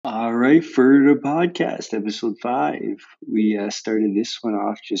All right, for the podcast, episode 5. We started this one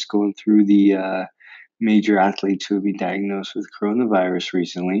off just going through the major athletes who have been diagnosed with coronavirus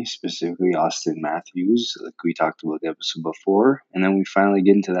recently, specifically Austin Matthews, like we talked about the episode before. And then we finally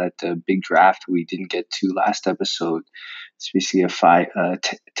get into that big draft we didn't get to last episode. It's basically a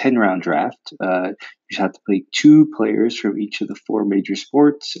 10-round draft. You just have to pick 2 players from each of the 4 major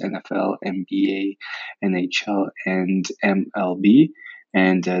sports: NFL, NBA, NHL, and MLB.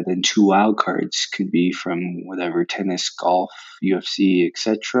 And then 2 wild cards could be from whatever: tennis, golf, UFC,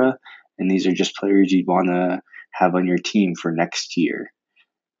 etc. And these are just players you'd want to have on your team for next year.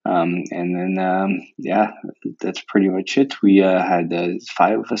 Yeah, that's pretty much it. We had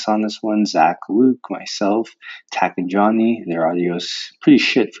 5 of us on this one: Zach, Luke, myself, Tack, and Johnny. Their audio's pretty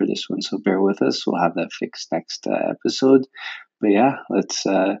shit for this one, so bear with us. We'll have that fixed next episode. But yeah, let's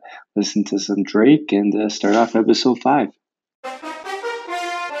listen to some Drake and start off episode 5.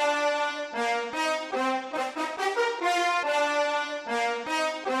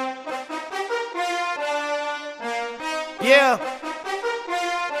 Yeah.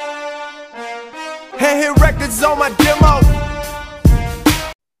 Hey, hit records on my demo.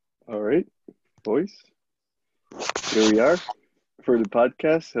 All right, boys. Here we are for the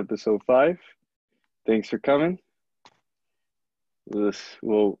podcast, episode 5. Thanks for coming. We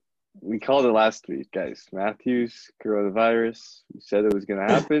called it last week, guys. Matthews, coronavirus. We said it was going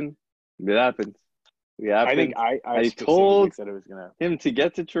to happen. It happened. I think I told said it was gonna him to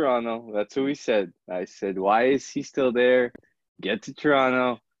get to Toronto. That's what we said. I said, why is he still there? Get to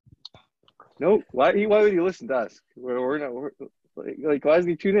Toronto. No, why would he listen to us? We're not. Why doesn't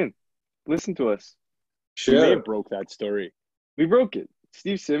he tune in? Listen to us. We may have broke that story. We broke it.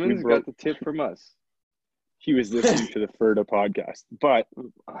 Steve Simmons got the tip from us. He was listening to the Ferda podcast. But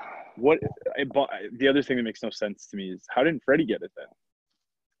the other thing that makes no sense to me is, how didn't Freddie get it then?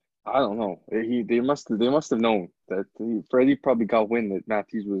 I don't know. They must have known that Freddie probably got wind that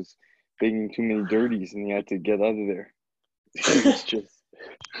Matthews was banging too many dirties and he had to get out of there. It's just,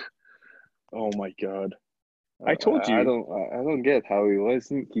 oh my God! I told you. I don't get how he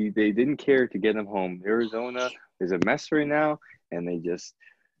wasn't. They didn't care to get him home. Arizona is a mess right now, and they just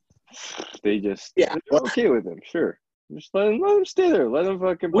they're okay with him. Sure, just let him stay there. Let him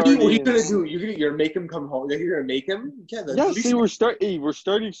fucking. What are you gonna do? You're gonna make him come home? You're gonna make him? Yeah. See, we're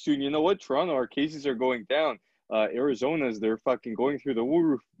starting soon. You know what? Toronto, our cases are going down. Arizona's, they're fucking going through the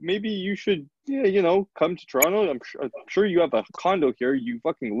roof. Maybe you should, come to Toronto. I'm sure you have a condo here. You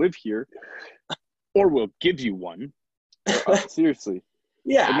fucking live here, or we'll give you one. Seriously.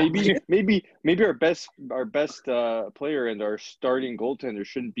 Yeah. Maybe our best player and our starting goaltender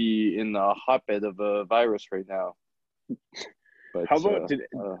shouldn't be in the hotbed of a virus right now. But how about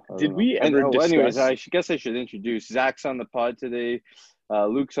did we ever discuss? Anyways, I guess I should introduce Zach's on the pod today.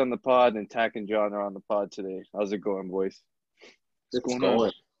 Luke's on the pod, and Tack and John are on the pod today. How's it going, boys? It's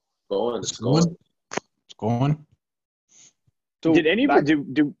going. So did anybody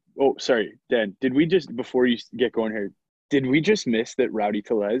do? Oh, sorry, Dan. Did we just, before you get going here, did we just miss that Rowdy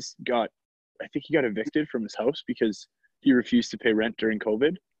Tellez got? I think he got evicted from his house because he refused to pay rent during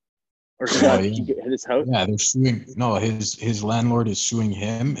COVID. Or he hit his house. Yeah, they're suing. No, his landlord is suing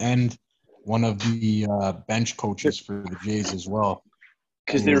him and one of the bench coaches for the Jays as well.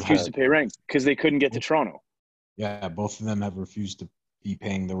 Because they refused to pay rent because they couldn't get to Toronto. Yeah, both of them have refused to be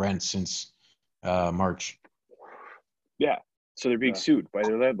paying the rent since March. Yeah, so they're being sued by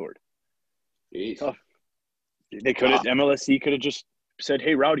their landlord. Jeez. They could have, MLSE could have just said,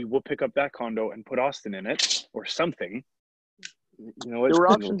 "Hey, Rowdy, we'll pick up that condo and put Austin in it," or something. You know what? There were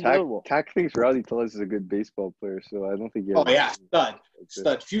options available. Tack thinks Rowdy Tellez is a good baseball player, so I don't think he has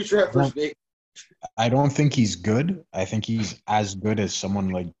stud. Future at first base. I don't think he's good. I think he's as good as someone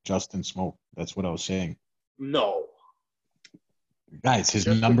like Justin Smoke. That's what I was saying. No. Guys, his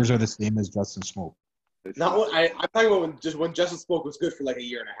numbers are the same as Justin Smoke. I'm talking about when Justin Smoke was good for like a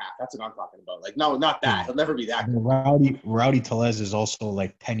year and a half. That's what I'm talking about. Like, no, not that. He'll never be that good. Rowdy Tellez is also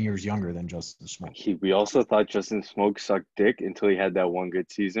like 10 years younger than Justin Smoke. We also thought Justin Smoke sucked dick until he had that one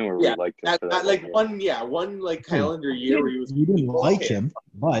good season where we liked him. One calendar year where he was. We didn't like him,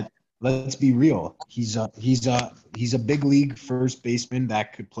 but let's be real. He's a big league first baseman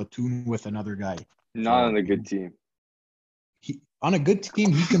that could platoon with another guy. Not on a good team. On a good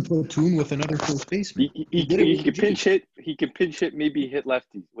team, he can platoon with another first baseman. He can pinch hit. He can pinch hit. Maybe hit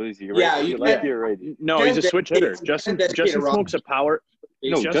lefty. What is he? Lefty or righty? No, he's a switch hitter. Justin Smoke's a power.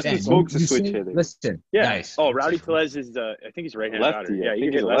 No, Justin Smoke's a switch hitter. Listen, guys. Oh, Rowdy Tellez is I think he's right-handed lefty. batter. Yeah, he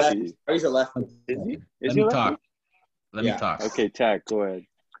can hit lefty. He's a lefty. Is he? Let me talk. Let me talk. Okay, Tack, go ahead.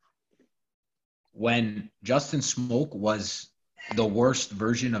 When Justin Smoke was the worst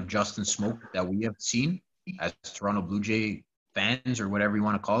version of Justin Smoke that we have seen as Toronto Blue Jay fans or whatever you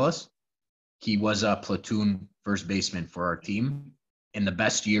want to call us. He was a platoon first baseman for our team in the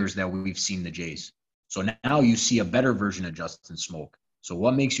best years that we've seen the Jays. So now you see a better version of Justin Smoke. So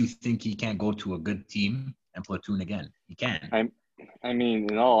what makes you think he can't go to a good team and platoon again? He can. I mean,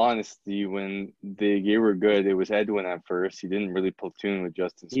 in all honesty, when they were good, it was Edwin at first. He didn't really platoon with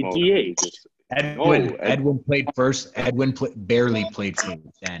Justin He Smoke. DH. Edwin played first. Edwin barely played first.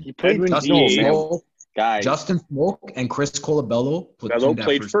 Dan. He played Justin DH. Smoke, Guys, Justin Smoke and Chris Colabello Bello platooned at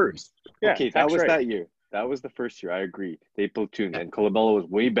played first. first. Yeah, okay, that that's was right. that year. That was the first year. I agree. They platooned, and Colabello was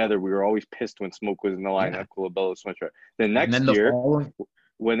way better. We were always pissed when Smoke was in the lineup. Yeah. Colabello was much better. The And next then the year, following,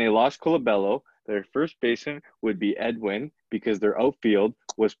 when they lost Colabello, their first baseman would be Edwin because their outfield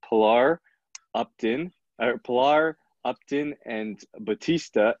was Pilar, Upton, and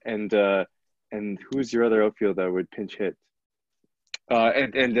Batista, and who's your other outfield that would pinch hit?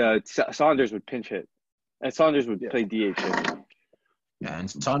 Saunders would pinch hit, and Saunders would play DH. yeah, and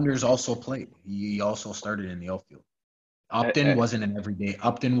Saunders also played. He also started in the outfield. Upton wasn't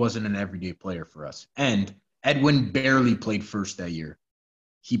an everyday player for us. And Edwin barely played first that year.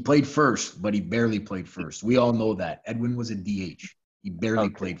 He played first, but he barely played first. We all know that. Edwin was a DH. He barely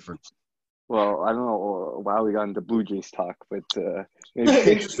played first. Well, I don't know why we got into Blue Jays talk, but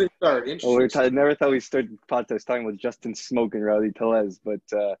Interesting start. I never thought we started podcast talking about Justin Smoke and Rowdy Tellez. But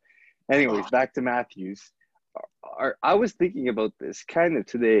anyways, back to Matthews. I was thinking about this kind of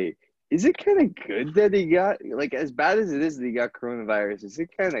today. Is it kind of good that he got, like, as bad as it is that he got coronavirus, is it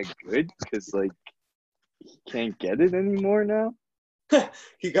kind of good because, like, he can't get it anymore now?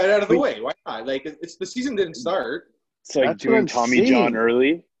 He got out of the way. Why not? Like, it's the season didn't start. It's like That's what doing I'm Tommy saying. John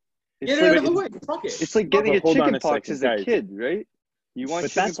early. Get It's it out like, of the way. Fuck it. it's like getting a Hold on a chickenpox second, as a guys. kid, right? You want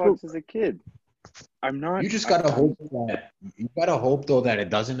But that's chickenpox as a kid. I'm not. You just gotta hope though that it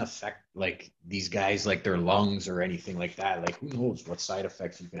doesn't affect like these guys, like their lungs or anything like that. Like who knows what side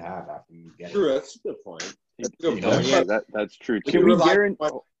effects you could have after you get it. True. That's a good point. That's a good You know, point. Yeah, Yeah. that's true You too. we rely guarantee-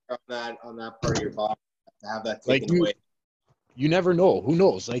 on that part of your body to have that Like taken away. you never know. Who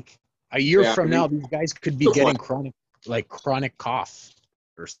knows? Like a year Yeah, from I mean, now, these guys could be good getting point. chronic cough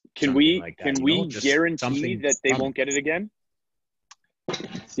or Can something we like that, can you we know? Just guarantee something that they stomach. won't get it again?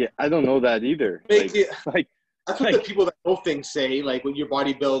 Yeah, I don't know that either. Make it- Like That's what the people that know things say. Like when your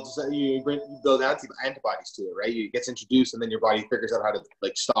body builds, you build antibodies to it, right? It gets introduced, and then your body figures out how to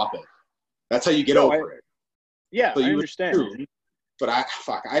like stop it. That's how you get over it. yeah, So I you would understand. too. But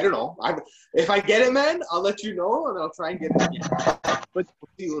I don't know. If I get it, man, I'll let you know, and I'll try and get it again. But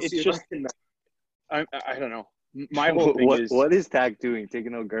We'll it's see if just- I can. I don't know. My whole thing is What is Tack doing?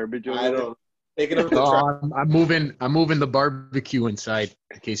 Taking out garbage over I there? don't know. Taking over the Oh, track. I'm moving the barbecue inside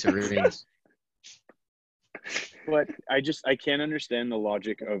in case it rains. but I can't understand the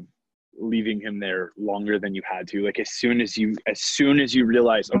logic of leaving him there longer than you had to. Like as soon as you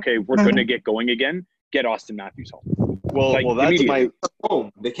realize, okay, we're gonna get going again, get Austin Matthews home. Well, Like, that's immediately. my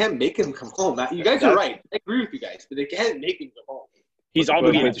Home. They can't make him come home. You guys are right. I agree with you guys, but they can't make him come home. He's But-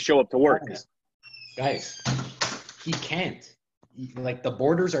 obligated to show up to work. Guys, he can't. Like the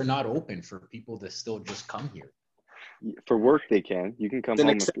borders are not open for people to still just come here. for work. They can. You can come They're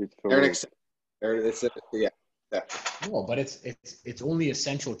home an if it's for They're an work. ex- they're- it's a- yeah. No, but it's only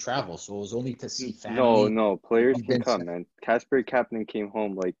essential travel, so it was only to see No, family. players You've can been come, sent. man. Kasperi Kapanen came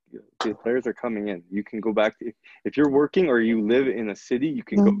home. Like the players are coming in. You can go back to if you're working or you live in a city. You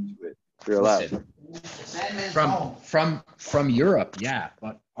can go to it. You're allowed. Listen, from Europe, yeah,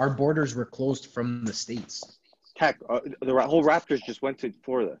 but our borders were closed from the States. Tack. The whole Raptors just went to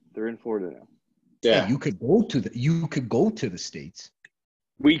Florida. They're in Florida now. Yeah. You could go to the States.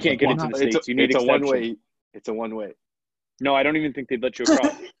 We can't get Why into not? the States. You need it's a one exception. way. It's a one way. No, I don't even think they'd let you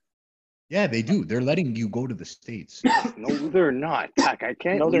across. Yeah, they do. They're letting you go to the States. No, they're not. Tack. I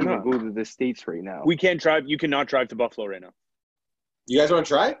can't No, they're even not. go to the States right now. We can't drive. You cannot drive to Buffalo right now. You guys want to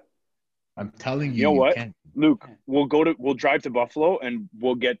try? I'm telling you, You know what? can't. Luke, we'll drive to Buffalo and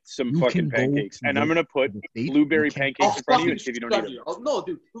we'll get some You fucking can go pancakes. to And I'm the- gonna put to the States. blueberry You can't- pancakes in front of you fucking and see if you don't shove eat you. them. Oh, no,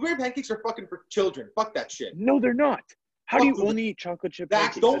 dude. Blueberry pancakes are fucking for children. Fuck that shit. No, they're not. How do you Fuck only eat chocolate chip Zach,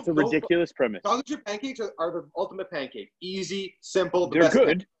 pancakes? don't- That's a don't- ridiculous premise. Chocolate chip pancakes are the ultimate pancake. Easy, simple. The They're best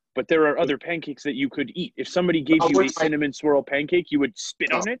good, but there are other pancakes that you could eat. If somebody gave Not you a worth my- cinnamon swirl pancake, you would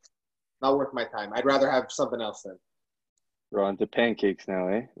spit on it. Not worth my time. I'd rather have something else then. We're on to pancakes now,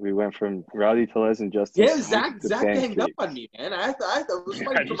 eh? We went from Rowdy Tellez and Justin. Yeah, Smoke to Zach hanged up pancakes. on me, man. I thought it was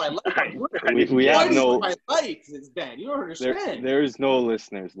fighting for my life on Twitter. We have Fighting no. for my life, Dan. You don't understand. There's no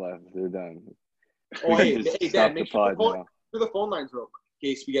listeners left. They're done. Oh, hey, Just hey, stop Dan, the make sure pod now. the phone lines are open in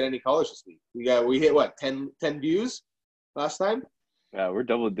case we get any callers this week. We hit what 10 views. last time. Yeah, we're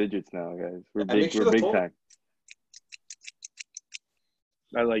double digits now, guys. We're Yeah, make big. sure We're the big phone- time.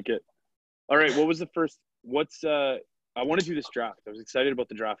 I like it. All right, what was the first? I want to do this draft. I was excited about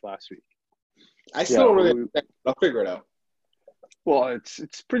the draft last week. I still don't really. we- understand. I'll figure it out. Well,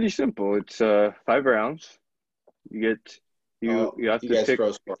 it's pretty simple. It's 5 rounds. You have You to guys pick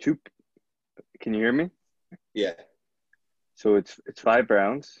froze for- two. Can you hear me? Yeah. So it's 5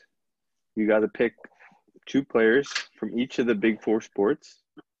 rounds. You got to pick 2 players from each of the big 4 sports,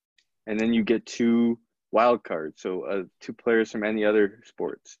 and then you get 2 wild cards. So 2 players from any other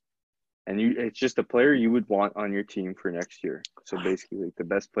sports, and it's just a player you would want on your team for next year. So basically, like the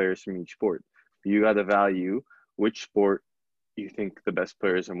best players from each sport. You got to value which sport you think the best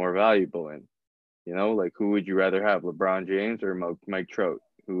players are more valuable in. You know, like who would you rather have, LeBron James or Mike Trout?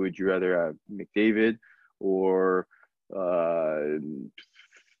 Who would you rather have, McDavid or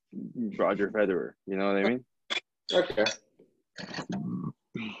Roger Federer? You know what I mean? Okay.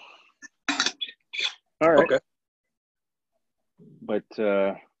 All right. Okay. But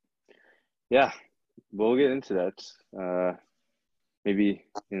yeah, we'll get into that. Maybe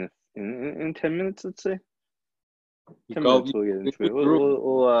in 10 minutes, let's say. 10 minutes, we'll get into it.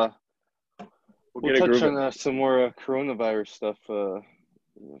 We'll get a touch groove on some more coronavirus stuff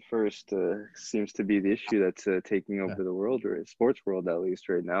first. Seems to be the issue that's taking over the world, or sports world at least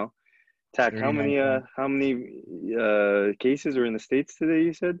right now. Tak, how many cases are in the States today,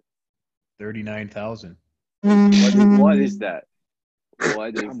 you said? 39,000. What is that?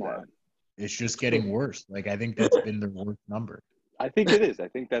 What is Come that? on. It's just getting worse. Like, I think that's been their worst number. I think it is. I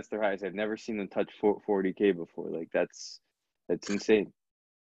think that's their highest. I've never seen them touch 40K before. Like that's insane.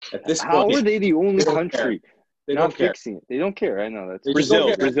 At this How point, are they the only they don't country they not don't care. fixing it? They don't care. I know that's They just Brazil-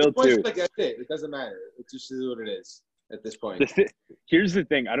 don't care. At Brazil this point, too. Like, that's it. It doesn't matter. It just is what it is at this point. Here's the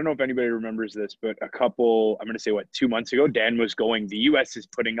thing. I don't know if anybody remembers this, but I'm going to say 2 months ago, Dan was going, the U.S. is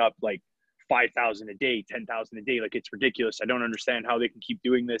putting up like 5,000 a day, 10,000 a day. Like, it's ridiculous. I don't understand how they can keep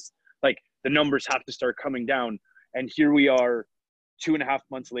doing this. Like, the numbers have to start coming down. And here we are 2.5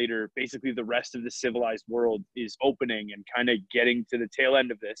 months later, basically the rest of the civilized world is opening and kind of getting to the tail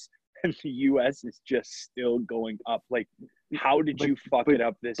end of this. And the U.S. is just still going up. Like, how did you fuck it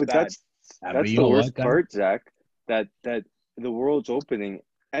up this But bad? But that's you the know worst what, guys? part, Zach. That the world's opening,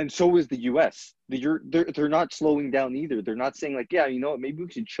 and so is the U.S. They're not slowing down either. They're not saying like, yeah, you know what, maybe we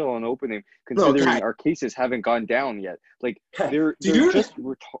should chill on opening, considering guys. our cases haven't gone down yet. Like Do they're you- just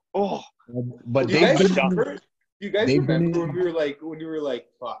But You they've guys been remember? You guys they've remember been- when we were like,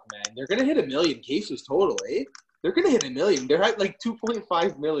 fuck, man, they're gonna hit 1 million cases total, eh? They're gonna hit 1 million. They're at like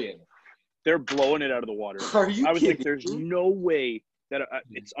 2.5 million. They're blowing it out of the water. Are you I was kidding like, there's me? no way that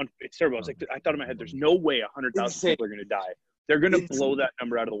it's terrible. I was like, I thought in my head, there's no way 100,000 Insane. people are going to die. They're going to Insane. blow that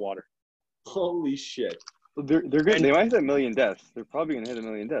number out of the water. Holy shit. they're good. And- They might hit 1 million deaths. They're probably gonna hit 1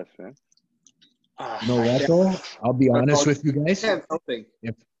 million deaths, man. You know what though? I'll be honest with you guys. Something.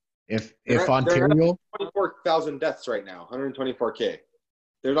 If They're at Ontario, 24,000 deaths right now. 124K.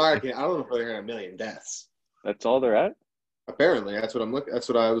 They're not. I don't know if they're gonna have 1 million deaths. That's all they're at. Apparently, that's what I'm looking. That's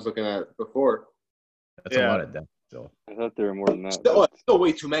what I was looking at before. that's Yeah. a lot of death. So I thought there were more than that. Still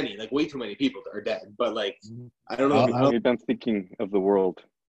way too many. Like way too many people are dead. But like, I don't know. I'll- Maybe I'm thinking of the world.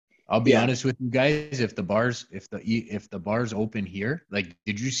 I'll be Yeah. honest with you guys. If the bars open here, like,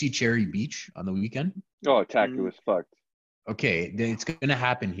 did you see Cherry Beach on the weekend? Oh, attack! It was fucked. Okay, then it's gonna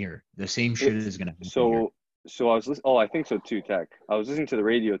happen here. The same shit is gonna happen here. So I was listening. Oh, I think so too, Tech. I was listening to the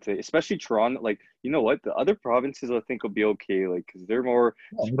radio today, especially Toronto. Like, you know what? The other provinces I think will be okay, like, because they're more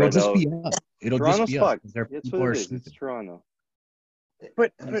No, it'll spread just out. be us. It'll Toronto's just be us. fucked. 'Cause their That's people what are it is. stupid. It's Toronto.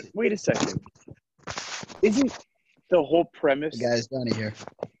 But wait a second. Isn't the whole premise? Hey guys, Johnny here.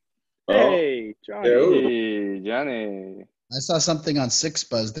 Hey, Johnny. Hey, Johnny. I saw something on Six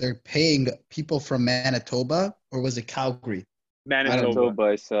Buzz. They're paying people from Manitoba, or was it Calgary? Manitoba. Manitoba,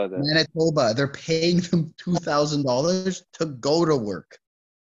 I saw that. Manitoba. They're paying them $2,000 to go to work.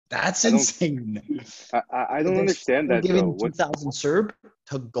 That's I don't- insane. I don't understand They're that though. giving What 2,000 CERB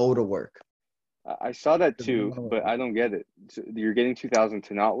to go to work. I saw that To too, go to but work. I don't get it. So you're getting 2,000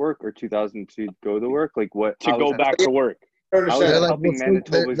 to not work, or 2,000 to go to work? Like what? To how go is that- back to work. I How don't is understand. that They're like, helping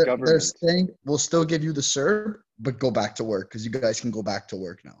Manitoba's they're government? saying we'll still give you the CERB, but go back to work because you guys can go back to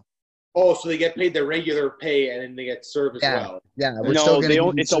work now. Oh, so they get paid their regular pay and then they get served as Yeah. well. Yeah, we're No, still gonna they give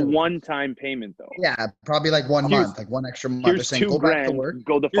don't. you It's a CERB. one-time payment though. Yeah, probably like 1 Here's- month, like one extra month. They're Here's saying go back to work. $2,000.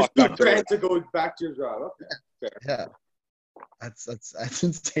 Go the Here's fuck back to work. $2,000 to go back to your job. Okay. Yeah, that's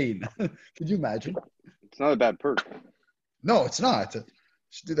insane. Could you imagine? It's not a bad perk. No, it's not.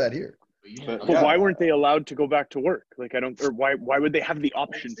 Should do that here. But, But why weren't they allowed to go back to work? Like, I don't. Or why would they have the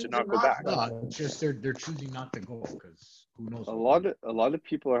option to not go back? No, it's just they're choosing not to go because who knows? A lot of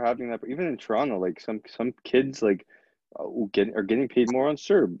people are having that, even in Toronto. Like some kids like are getting paid more on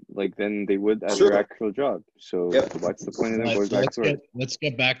CERB like than they would at their Sure. actual job. So Yep. what's the point of them But going back to work? let's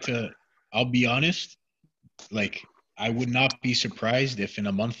get back to. I'll be honest. Like, I would not be surprised if in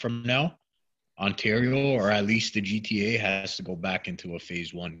a month from now, Ontario or at least the GTA has to go back into a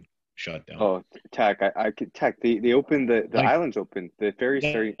phase 1 shutdown. Oh, TAC, I could TAC. They opened the Like- islands open. The ferry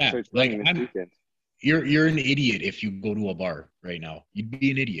starts like, running this weekend. You're an idiot if you go to a bar right now. You'd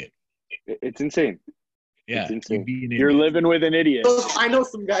be an idiot. It's insane. Yeah, It's insane. you'd be an idiot. You're living with an idiot. I know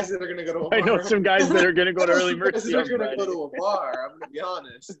some guys that are gonna go to a bar. I know some guys that are gonna go to I know early some guys mercy that on are gonna Friday. go to a bar. I'm gonna be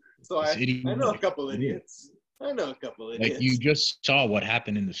honest. So It's I idiotic. know a couple idiots. I know a couple idiots. Like, you just saw what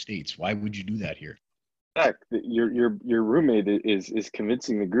happened in the States. Why would you do that here? TAC, your roommate is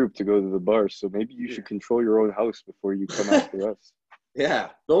convincing the group to go to the bar. So maybe you should control your own house before you come after us. Yeah,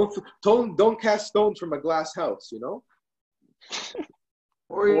 don't cast stones from a glass house. You know.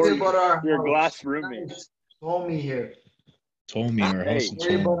 Worry about our Your house. glass roommate. Nice homie here. Told me our Hey, house.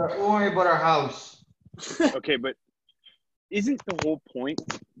 Worry about our house. Okay, but isn't the whole point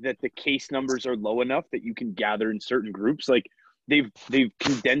that the case numbers are low enough that you can gather in certain groups? Like they've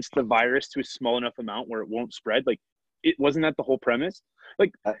condensed the virus to a small enough amount where it won't spread. Like it wasn't that the whole premise?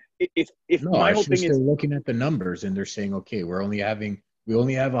 Like if No, my it's whole just thing they're is looking at the numbers and they're saying, okay, we only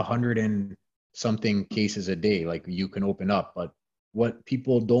have 100 and something cases a day. Like, you can open up, but what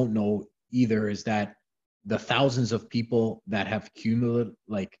people don't know either is that the thousands of people that have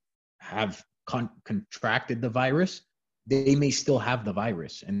contracted the virus, they may still have the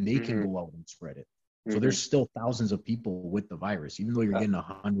virus and they can go out and spread it. So there's still thousands of people with the virus, even though you're getting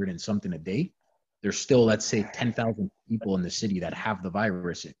 100 and something a day. There's still, let's say, 10,000 people in the city that have the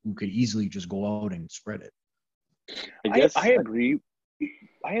virus who could easily just go out and spread it. I agree.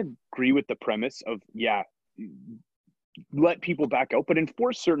 I agree with the premise of let people back out, but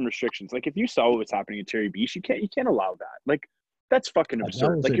enforce certain restrictions. Like if you saw what was happening in Terry Beach, you can't allow that. Like that's fucking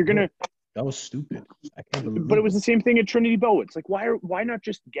absurd. Like that was stupid. I can't believe. But it was the same thing at Trinity Bow. It's like why not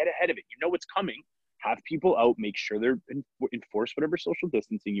just get ahead of it? You know what's coming. Have people out. Make sure they're enforce whatever social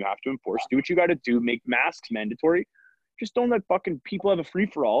distancing you have to enforce. Do what you got to do. Make masks mandatory. Just don't let fucking people have a free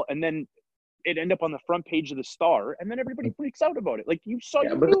for all, and then it end up on the front page of the Star, and then everybody freaks out about it. Like you saw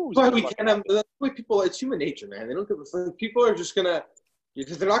the news. That's why we can't have. That's why people. It's human nature, man. They don't give a fuck. People are just gonna.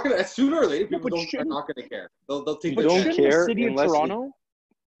 Because they're not gonna. Sooner or later, people are not gonna care. They'll take. You don't care the city of unless Toronto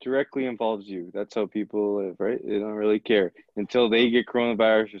directly involves you. That's how people live, right? They don't really care until they get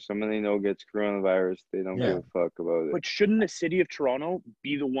coronavirus or someone they know gets coronavirus. They don't give a fuck about it. But shouldn't the city of Toronto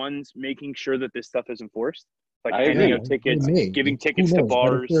be the ones making sure that this stuff is enforced? Like I handing agree. out tickets, giving Who tickets to knows?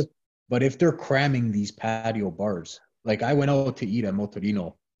 bars. But if they're cramming these patio bars, like I went out to eat at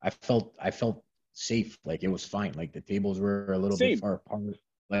Motorino, I felt safe. Like it was fine. Like the tables were a little bit far apart.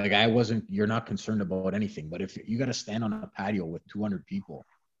 Like you're not concerned about anything. But if you got to stand on a patio with 200 people,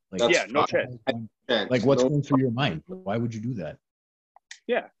 like no chance. Like what's going through your mind? Why would you do that?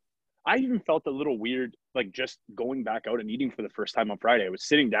 Yeah. I even felt a little weird, like just going back out and eating for the first time on Friday. I was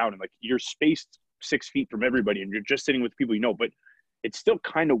sitting down and like you're spaced 6 feet from everybody and you're just sitting with people you know, but it's still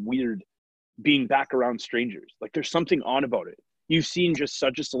kind of weird being back around strangers. Like there's something on about it. You've seen just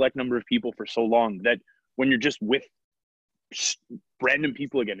such a select number of people for so long that when you're just with random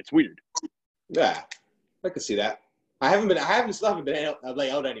people again, it's weird. Yeah, I can see that. I haven't been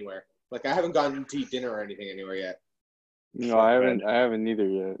out anywhere. Like I haven't gone to eat dinner or anything anywhere yet. No, I haven't either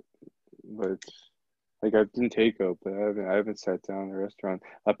yet. But like I've done takeout, but I haven't sat down in a restaurant.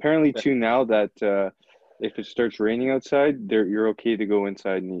 Apparently too now that if it starts raining outside, you're okay to go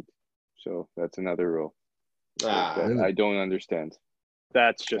inside and eat. So that's another rule. That I don't understand.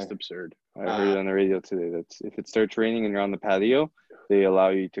 That's just absurd. I heard it on the radio today that if it starts raining and you're on the patio, they allow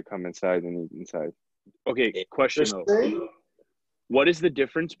you to come inside and eat inside. Okay, question though. What is the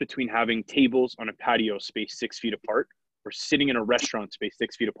difference between having tables on a patio spaced 6 feet apart or sitting in a restaurant spaced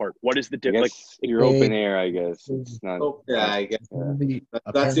 6 feet apart? What is the difference? Like you're open air, I guess. It's not. I guess.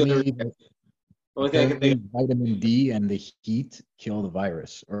 That's the only thing. Vitamin D and the heat kill the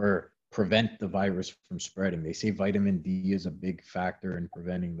virus or prevent the virus from spreading. They say vitamin D is a big factor in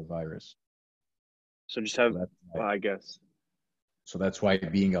preventing the virus. So just have, I guess. So that's why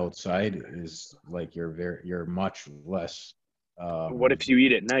being outside is like you're much less. What if you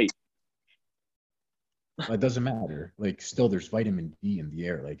eat at night? It doesn't matter. Like still, there's vitamin D in the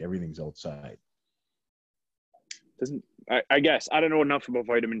air. Like everything's outside. I guess I don't know enough about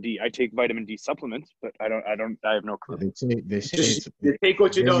vitamin D. I take vitamin D supplements, but I have no clue. They say you take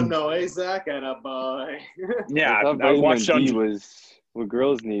what you don't know, eh, Zach? And a boy. Yeah, I thought vitamin D was what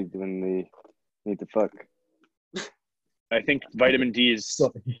girls need when they need to fuck. I think vitamin D is.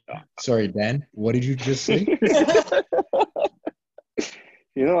 Sorry, Dan. What did you just say?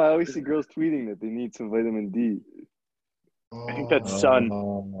 You know, I always see girls tweeting that they need some vitamin D. I think that's sun.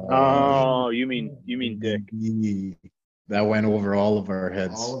 Oh, you mean dick? That went over all of our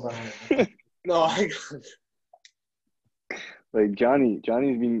heads. All of our heads. No, Like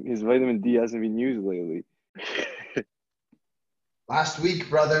his vitamin D hasn't been used lately. Last week,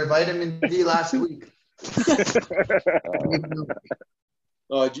 brother. Vitamin D last week.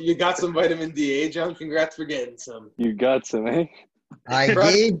 oh, you got some vitamin D, eh, John? Congrats for getting some. You got some, eh? I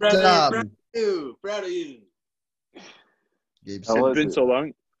Proud- gave proud of some. you, proud of you. Gave How some. was It's been it? so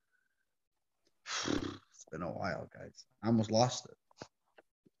long. It's been a while, guys. I almost lost it.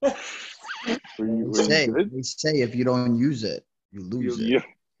 Were you good? They say if you don't use it, you lose it. Yeah.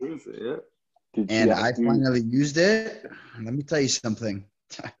 Yeah. Did she And ask I you- finally used it. Let me tell you something.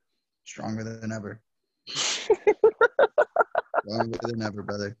 Stronger than ever. Stronger than ever,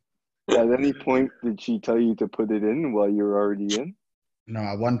 brother. At any point, did she tell you to put it in while you were already in? No,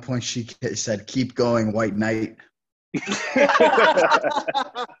 at one point she said, "Keep going, White Knight."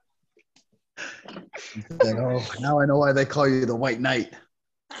 She said, "Oh, now I know why they call you the White Knight."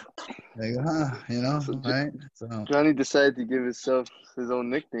 Like, right? So Johnny decided to give himself his own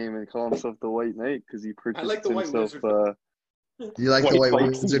nickname and call himself the White Knight because he purchased like the White himself Wizard. you like White the White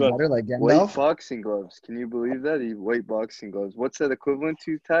boxing Wizard glove. better, like white Gandalf? boxing gloves. Can you believe that? White boxing gloves. What's that equivalent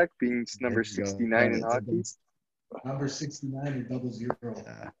to, Tack? Being number There you go. 69 in It's hockey? against- Number 69 or 00.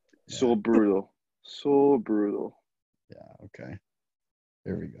 Yeah, So brutal. So brutal. yeah, okay.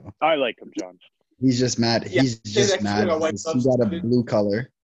 There we go. I like him, John. He's just mad. Yeah, He's just next mad thing, a white because he got a substitute. blue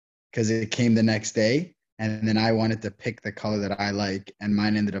color because it came the next day, and then I wanted to pick the color that I like, and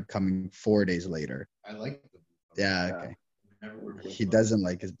mine ended up coming 4 days later. I like the Yeah, Yeah. okay. Never wear blue He gloves. doesn't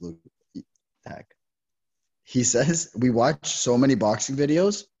like his blue tag. He says we watch so many boxing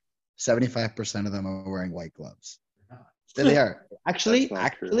videos. 75% of them are wearing white gloves. They're not. There they are. Actually, That's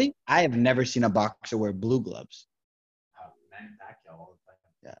not true. I have never seen a boxer wear blue gloves. Manny Pacquiao all the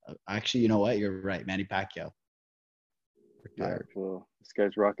time. Yeah, actually, you know what? You're right, Manny Pacquiao. Yeah, Retired. well, this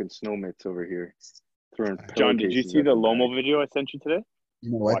guy's rocking snow mitts over here. Throwing John, did you pillowcases see at the back. Lomo video I sent you today?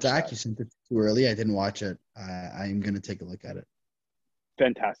 You know what, Watch Dak? that. You sent it too early. I didn't watch it. I'm gonna take a look at it.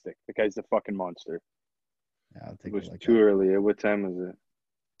 Fantastic. The guy's a fucking monster. Yeah, I'll It take was a look. too early. What time was it?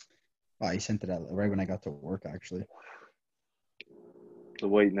 Oh, he sent it out right when I got to work, actually. The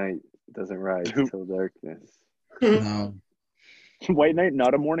White Knight doesn't ride Who- until darkness. No, White Knight,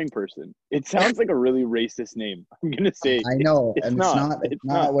 not a morning person. It sounds like a really racist name. I'm gonna say. I know, It's and not. it's It's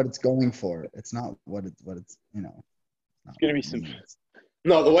not not. what it's going for. It's not what it's It's gonna be some-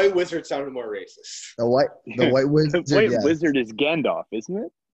 No, the White Wizard sounded more racist. The white The wizard. White yes. Wizard is Gandalf, isn't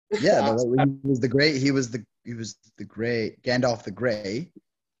it? Yeah, he was the gray. He was the gray Gandalf the Gray,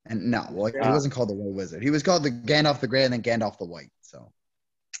 and no, well, he Ah. wasn't called the White Wizard. He was called the Gandalf the Gray, and then Gandalf the White. So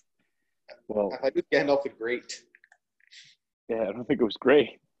Well, I thought it was Gandalf the Great. Yeah, I don't think it was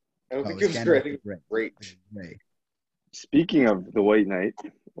gray. I don't no, think it was it was Gandalf great. I the think Gray. it was great. Gray. speaking of the White Knight,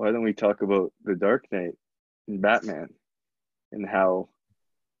 why don't we talk about the Dark Knight and Batman and how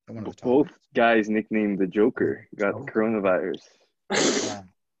I wanted to talk. both guys nicknamed the Joker got the coronavirus. Yeah,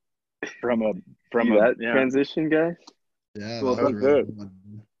 From a See that yeah. transition, guys? yeah, Well, that was that's really good. good.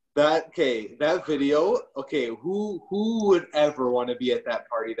 That video. Okay, who would ever want to be at that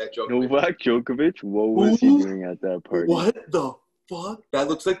party that Joker? Novak Djokovic, what was he Who? doing at that party? What the fuck? That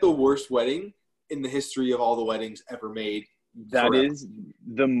looks like the worst wedding in the history of all the weddings ever made. That Forever. is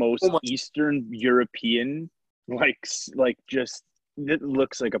the most Oh my- Eastern European, like just it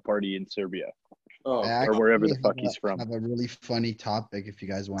looks like a party in Serbia. Oh, I or wherever the actually fuck have he's a- from. have a really funny topic if you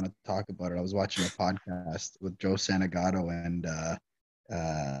guys want to talk about it. I was watching a podcast with Joe Santagato and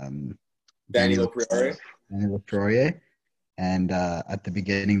Danny LaPriore. Danny LaPriore. And at the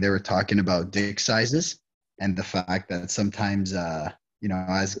beginning, they were talking about dick sizes and the fact that sometimes,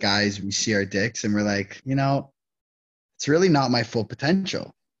 as guys, we see our dicks and we're like, it's really not my full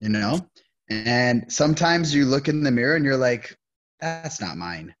potential, And sometimes you look in the mirror and you're like, that's not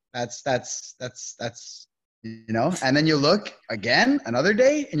mine. That's and then you look again another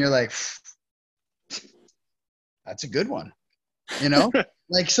day and you're like, that's a good one.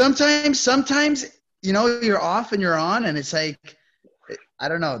 Like sometimes, you're off and you're on and it's like, I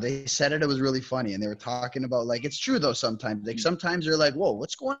don't know. They said it was really funny and they were talking about like, it's true though. Sometimes you're like, whoa,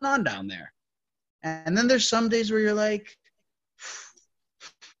 what's going on down there? And then there's some days where you're like,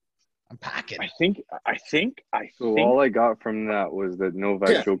 I'm packing. I think. So all I got from that was that Novak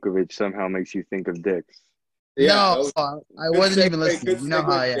Yeah. Djokovic somehow makes you think of dicks. Yeah, that No, was- I good wasn't even segue, listening. good You know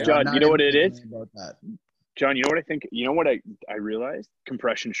how I segue. am. John, I'm not you know what even it thinking is? about that. John, you know what I think? You know what I realized?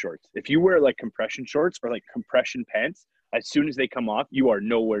 Compression shorts. If you wear like compression shorts or like compression pants, as soon as they come off, you are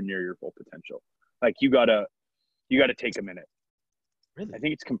nowhere near your full potential. Like you gotta take a minute. Really? I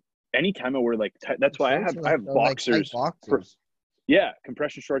think it's anytime I wear like that's why I have Like boxers. boxers. Yeah,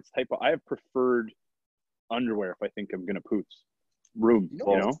 compression shorts type. I have preferred underwear if I think I'm gonna poops. Room, you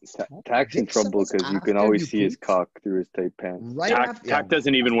know. Tack's in Dick trouble size because you can after always you see his poop? cock through his tight pants. Right after, Tack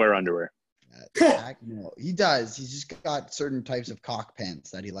doesn't even wear underwear. Tack, no, he does. He's just got certain types of cock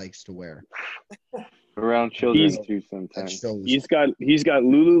pants that he likes to wear. Around children He's- too That sometimes. shows. He's got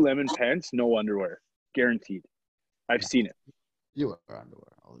Lululemon pants, no underwear, guaranteed. I've seen it. You wear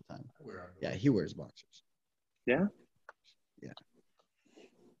underwear all the time. Yeah, he wears boxers. Yeah. Yeah.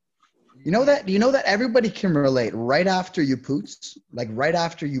 You know that everybody can relate. Right after you poots, like right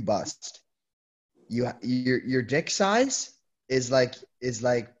after you bust, your dick size is like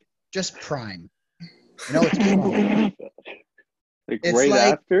just prime. You know, it's prime. Like It's right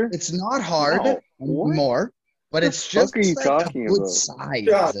like- after? It's not hard No. What? anymore, but The it's just fuck are you like a talking good about? size.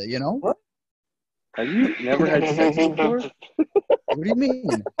 Yeah. You know? Have you never had sex before? What do you mean?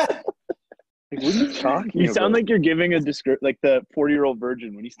 Like, what are you talking You about? sound like you're giving a like the 40-year-old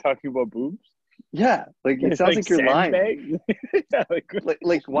virgin when he's talking about boobs. Yeah, like it sounds like you're lying. sandbag? Yeah, Like What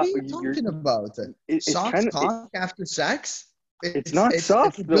what? are you talking about? It's Soft kind of cock after sex? it's not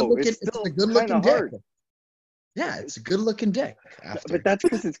soft, a though. good-looking- It's it's still a good looking kinda dick. hard. Yeah, it's a good looking dick after. but that's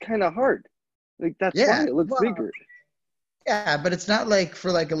because it's kind of hard. Like that's Yeah, why it looks well, bigger. Yeah, but it's not like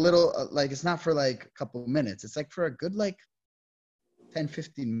for like a little, like it's not for like a couple of minutes. It's like for a good like 10,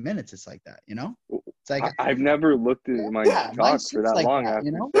 15 minutes. It's like that, you know? It's like, I've never looked at my yeah, mine cock for seems that like long that, after.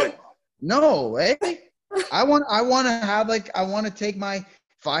 you know? No, eh? I want to have like, I want to take my,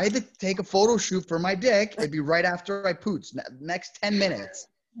 if I had to take a photo shoot for my dick, it'd be right after I poots, next 10 minutes.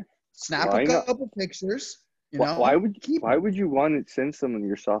 Snap Why a not? couple pictures, you Why, know? why would keep why it. would you want to send someone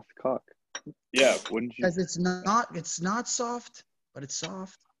your soft cock? Yeah, wouldn't you? Because it's not soft, but it's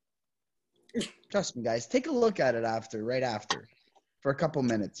soft. Trust me, guys. Take a look at it right after, for a couple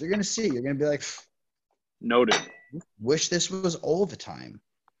minutes. You're gonna see. You're gonna be like, Noted. wish this was all the time.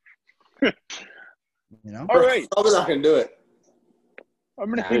 You know? All right, Probably not gonna do it. I'm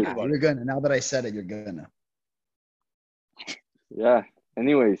gonna think about You're it. gonna. Now that I said it, you're gonna. Yeah.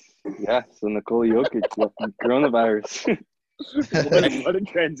 Anyways, yeah. So Nikola Jokic, coronavirus. What a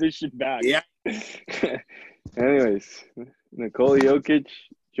transition back. Yeah. Anyways, Nikola Jokic,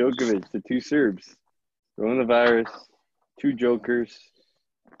 Djokovic, the two Serbs, coronavirus, two jokers,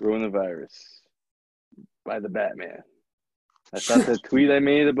 coronavirus, by the Batman. I thought the tweet I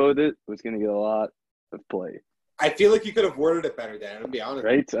made about it was gonna get a lot of play, I feel like you could have worded it better, Dan. I'll be honest.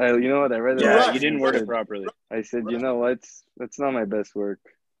 right? You know what? I read it. You're Yeah, right. you didn't word it properly. I said, you know what? That's not my best work.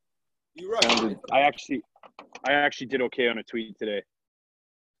 You're right. Sounded- I actually did okay on a tweet today.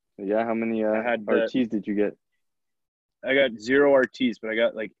 Yeah, how many I had the- RTs did you get? I got 0 RTs, but I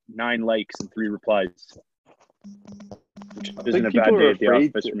got like 9 likes and 3 replies. Which isn't a bad people day are at the afraid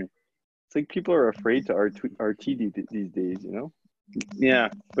office to- for me. It's like people are afraid to RT these days, you know? Yeah,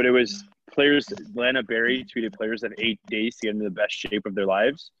 but it was players. Lana Berry tweeted players have 8 days to get into the best shape of their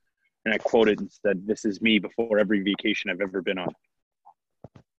lives. And I quoted and said, "This is me before every vacation I've ever been on."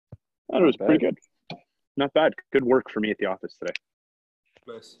 I thought it was Not pretty bad. good. Not bad. Good work for me at the office today.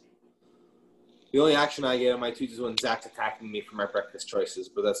 Nice. The only action I get on my tweets is when Zach's attacking me for my breakfast choices,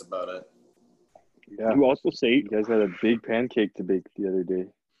 but that's about it. Yeah. You also say You guys had a big pancake to bake the other day.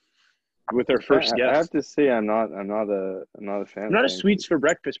 with our first I guest, have to say I'm not a fan. I'm not a of pancakes. sweets for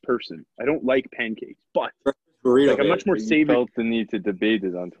breakfast person. I don't like pancakes, but Burrito. like I'm much more But you savory. felt the need to debate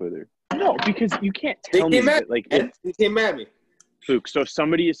it on Twitter. No, because you can't They tell me came at that like me. They came at me. Luke, so if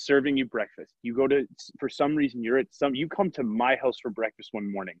somebody is serving you breakfast, you go to, for some reason, you come to my house for breakfast one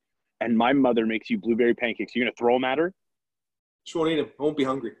morning, and my mother makes you blueberry pancakes. You're going to throw them at her? Just won't eat them. I won't be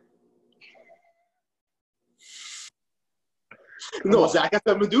hungry. No, Zach, that's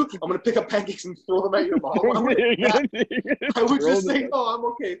what I'm going to do. I'm going to pick up pancakes and throw them at your mom. I would just say, no, I'm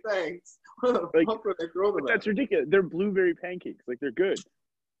okay, thanks. What the Like, fuck would I throw them But that's at? ridiculous. They're blueberry pancakes. Like, they're good.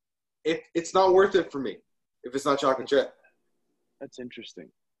 It's not worth it for me if it's not chocolate chip. That's interesting.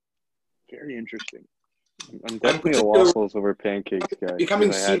 Very interesting. I'm definitely a particular- waffles over pancakes guy. Becoming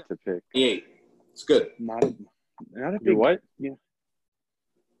 'cause I had to pick. Yeah, it's good. Not a You big what? Yeah.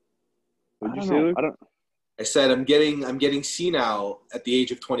 What'd you I say, don't know. Luke? I don't. I said I'm getting senile at the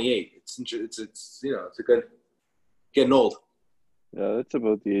age of 28. It's you know, it's a good getting old. Yeah, that's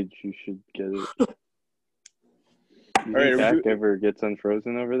about the age you should get it. You All right, think are we Dak ever gets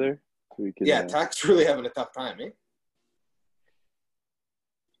unfrozen over there? So we can, Yeah, Tack's really having a tough time, eh?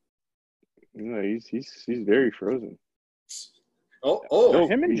 No, he's very frozen. Oh, No,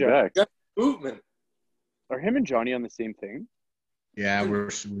 him and he's Johnny. back. movement. Are him and Johnny on the same thing? Yeah, we're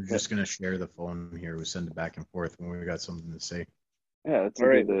just gonna share the phone here. We send it back and forth when we got something to say. Yeah, that's a All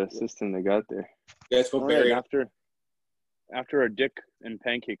right. good system they got there. Yeah, let's go All Barry. right, after our dick and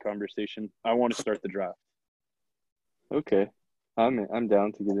pancake conversation, I want to start the draft. Okay, I'm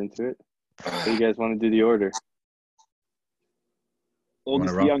down to get into it. So you guys want to do the order?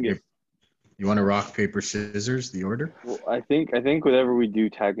 Oldest to youngest. You want to rock, paper, scissors, the order? Well, I think whatever we do,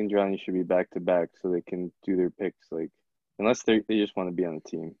 Tag and Johnny should be back to back so they can do their picks. Like, unless they just want to be on the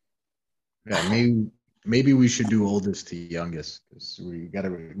team. Yeah, maybe we should do oldest to youngest because we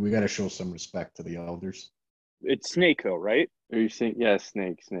gotta show some respect to the elders. It's Snake though, right? Are you saying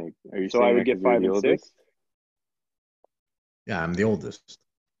Snake? Are you So saying I would could get be 5 the and oldest? 6. Yeah, I'm the oldest.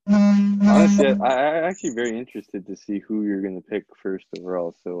 Honestly, I'm actually very interested to see who you're going to pick first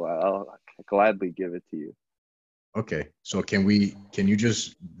overall. So I'll gladly give it to you. Okay, so can you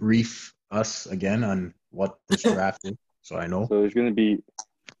just brief us again on what this draft is, so I know? So there's going to be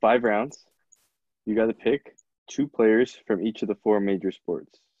 5 rounds. You got to pick 2 players from each of the 4 major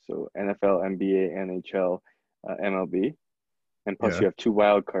sports. So NFL, NBA, NHL, MLB, and plus Yeah. you have 2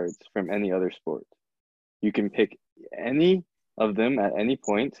 wild cards from any other sport. You can pick any of them at any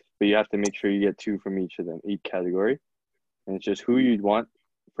point, but you have to make sure you get 2 from each of them, each category. And it's just who you'd want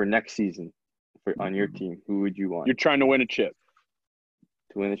for next season on your team. Who would you want You're trying to win a chip.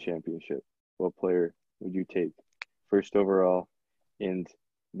 to win a championship? What player would you take first overall in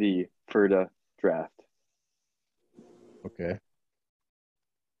the FERDA draft? Okay.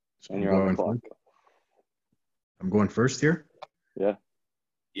 So And you're on the clock. I'm going first here. Yeah.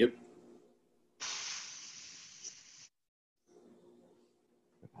 Yep.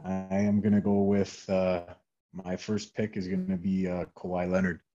 I am gonna go with my first pick is gonna be Kawhi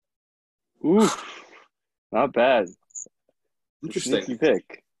Leonard. Ooh, not bad. Interesting. Sneaky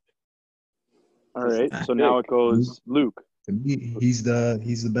pick. All right. Sneaky So now pick. it goes Luke. To me, he's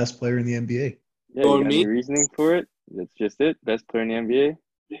the best player in the NBA. Yeah, Going you got me? any reasoning for it? That's just it. Best player in the NBA.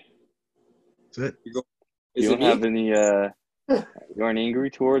 That's it. Is You it don't me? have any. You aren't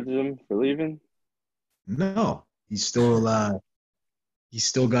angry towards him for leaving. No, he's still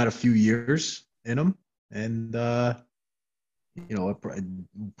got a few years in him, and it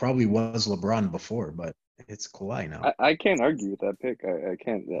probably was LeBron before, but it's Kawhi now. I can't argue with that pick. I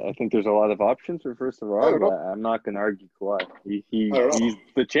can't. I think there's a lot of options for first overall. But I'm not going to argue Kawhi. He's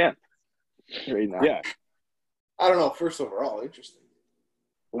the champ right now. Yeah. I don't know. First overall, interesting.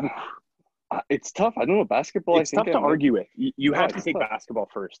 It's tough. I don't know basketball. It's tough to argue with. You have to it's take tough. basketball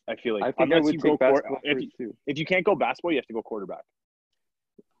first. I feel like I think I unless would you take go basketball first too. if you can't go basketball, you have to go quarterback.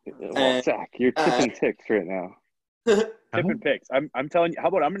 Well, Zach, you're tipping ticks right now. Tipping picks. I'm telling you. How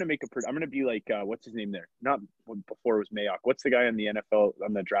about I'm going to be like what's his name there? Not before it was Mayock. What's the guy on the NFL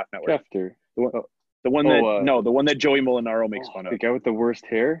on the Draft Network? Schefter. The one that Joey Molinaro makes fun of. The guy with the worst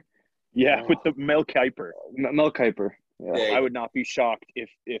hair. Yeah, with the Mel Kiper. Mel Kiper. Yeah. I would not be shocked if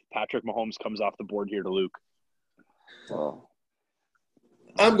Patrick Mahomes comes off the board here to Luke. Well,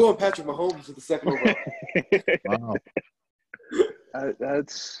 I'm going Patrick Mahomes with the second overall. Wow.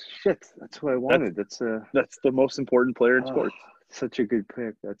 That's shit. That's what I wanted. That's the most important player in sports. Such a good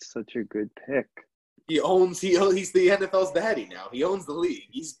pick. That's such a good pick. He's the NFL's daddy now. He owns the league.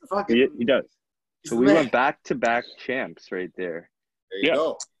 He's fucking. He does. So we went back-to-back champs right there. There you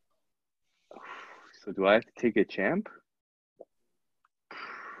go. So do I have to take a champ?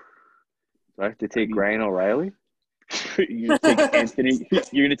 Do I have to take Ryan O'Reilly? You're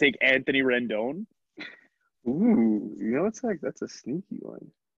gonna take Anthony Rendon. Ooh, it's like that's a sneaky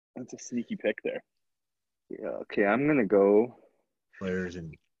one. That's a sneaky pick there. Yeah. Okay, I'm gonna go. Players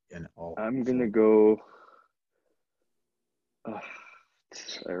and all. I'm gonna go.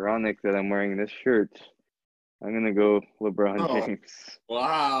 It's ironic that I'm wearing this shirt. I'm gonna go LeBron James.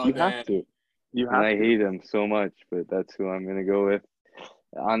 Wow. You have to. I hate him so much, but that's who I'm gonna go with.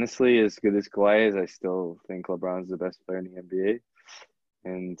 Honestly, as good as Kawhi is, I still think LeBron's the best player in the NBA,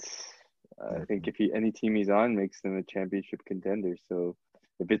 and I think if any team he's on makes them a championship contender. So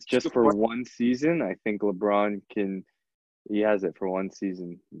if it's just for one season, I think LeBron he has it for one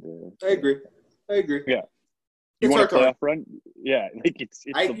season. I agree. Yeah. You It's want a hard playoff run? Yeah, like it's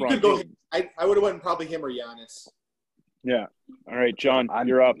LeBron James. I would have went probably him or Giannis. Yeah. All right, John,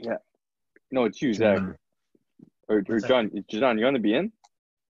 you're up. Yeah. No, it's you, Zach. Or John. John, you want to be in?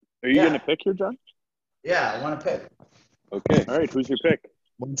 Are you going to pick here, John? Yeah, I want to pick. Okay. All right, who's your pick?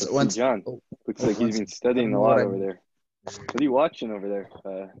 Once John. Looks like he's been studying a lot over there. What are you watching over there?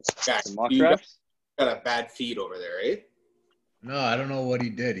 Guys, The mock you drafts? got a bad feed over there, eh? No, I don't know what he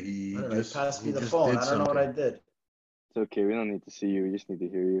did. He I don't know, just pass me he the just phone. did I don't know what I something. did. It's okay. We don't need to see you. We just need to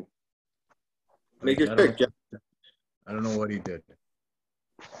hear you. Make your I pick, don't, Jeff. I don't know what he did.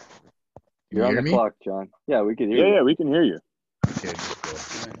 Can You're you on hear the me? clock, John. Yeah, we can hear you. Yeah, we can hear you. Okay,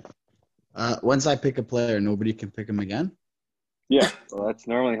 just go. Once I pick a player, nobody can pick him again. Yeah, Well, that's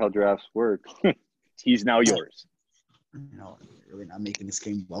normally how drafts work. he's now yours. You know, you're really not making this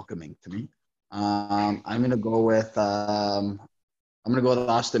game welcoming to me. I'm gonna go with Austin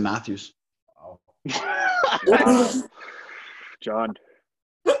Matthews. Wow. John,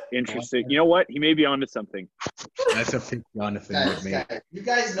 interesting. You know what? He may be onto something. That's a pick Jonathan would make. You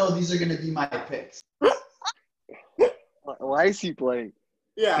guys know these are gonna be my picks. Why is he playing?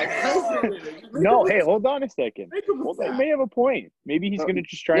 Yeah. No, hey, hold on a second. Make him Hold on, fat. he may have a point. Maybe he's going to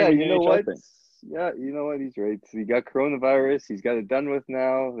just try Yeah, and you win know the what? NHL thing. Yeah, you know what? He's right. He got coronavirus. He's got it done with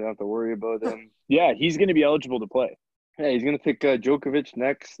now. They don't have to worry about him. Yeah, he's going to be eligible to play. Yeah, he's gonna pick Djokovic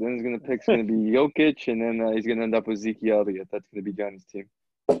next. Then he's gonna pick. It's gonna be Jokic, and then he's gonna end up with Zeke Elliott. That's gonna be Johnny's team.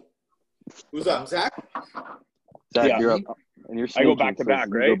 Who's up, Zach? Zach, Yeah. you're up, and you're. I go sneaking, back to so back,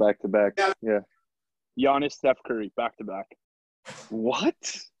 you right? Go back to back. Yeah. Yeah. Giannis, Steph Curry, back to back.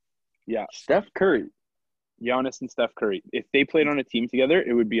 What? Yeah, Steph Curry. Giannis and Steph Curry. If they played on a team together,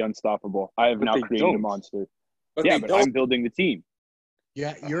 it would be unstoppable. I have But now they created a don't. monster. But Yeah, they but don't. I'm building the team.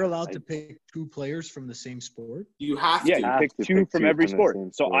 Yeah, you're allowed to pick two players from the same sport. You have Yeah, to. you have pick to two pick from two every from the sport.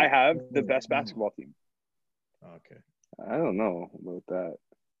 same So sport. I have the best basketball team. Okay. I don't know about that.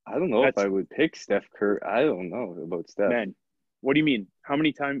 I don't know if That's- I would pick Steph Curry. I don't know about Steph. Man, what do you mean? How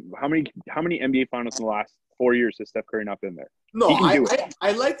many NBA finals in the last 4 years has Steph Curry not been there? No, He can do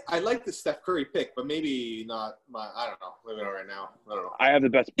I like the Steph Curry pick, but maybe not my. I don't know. Maybe not right now. I don't know. I have the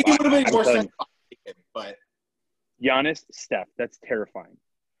best. It would have made I'm more telling sense, but you, Giannis, Steph. That's terrifying.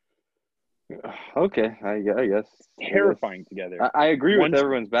 Okay, I guess. Terrifying together. I agree with Once-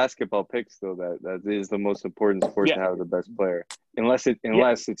 everyone's basketball picks, though. That is the most important sport Yeah. to have the best player, unless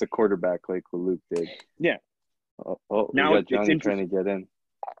it's a quarterback like what Luke did. Yeah. Oh, Now we it's got Johnny interesting. trying to get in.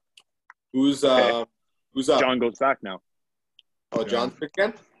 who's Okay. who's up? John goes back now. Oh, John's pick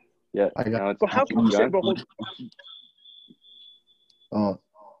again. Yeah. I got- Now it's But how can you say John. the whole? Oh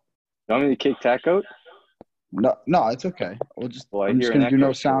You want me to kick Tack out? no, it's okay. We'll just. Well, I I'm just hear an gonna do no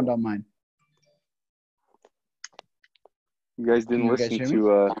echo, sound so- on mine. You guys didn't You guys listen hear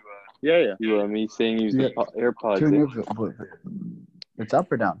to Yeah. me saying use the AirPods. Turn eh? your- It's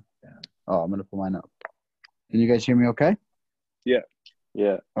up or down? Oh, I'm gonna put mine up. Can you guys hear me? Okay. Yeah.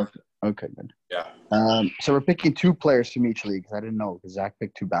 Okay, good. Yeah. So we're picking two players from each league because I didn't know because Zach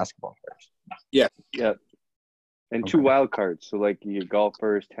picked two basketball players. Yeah. And two Okay. wild cards. So like you get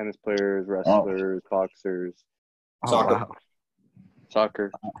golfers, tennis players, wrestlers, boxers, Soccer. wow.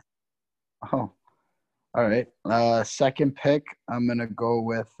 soccer. Oh, all right. Second pick, I'm gonna go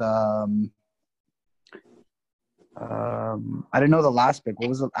with. I didn't know the last pick. What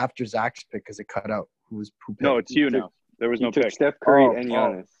was it after Zach's pick? Because it cut out. Who picked? No, it's you now. There was You no took pick. Steph Curry Oh, and oh.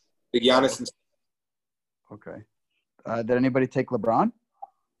 Giannis. Big Giannis and Okay. Did anybody take LeBron?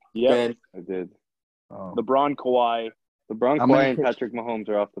 Yeah. Ben. I did. Oh. LeBron, Kawhi. LeBron, I'm gonna Kawhi, and take- Patrick Mahomes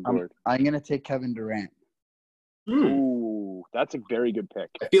are off the board. I'm gonna take Kevin Durant. Ooh, that's a very good pick.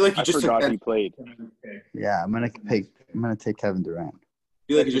 I feel like you I just took forgot Ben. he played. Yeah, I'm gonna take Kevin Durant. I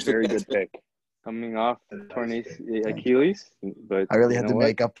feel like you That's just a very took good pick. Coming off torn Achilles, but I really you had know to what?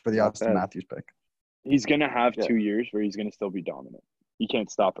 make up for the Not Austin bad. Matthews pick. He's gonna have Yeah. 2 years where he's gonna still be dominant. You can't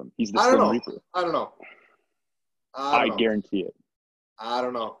stop him. He's the I don't Slim know. Reaper. I don't know. I guarantee it. I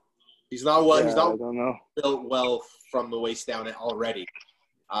don't know. He's not well. He's Yeah, I not don't know. built well from the waist down already.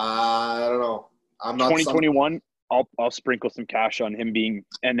 I don't know. I'm not. 2021, I'll sprinkle some cash on him being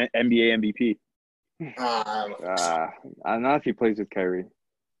an NBA MVP. Not if he plays with Kyrie.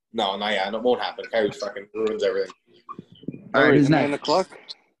 No, not yet. It won't happen. Kyrie fucking ruins everything. All right, who's am I on the next? clock?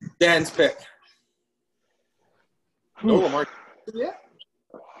 Dan's pick. No Lamar. Yeah.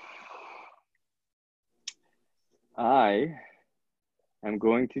 I am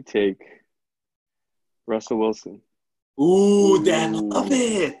going to take Russell Wilson. Ooh, Dan, love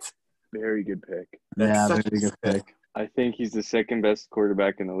it. Very good pick. Yeah, That's very such good a- pick. I think he's the second best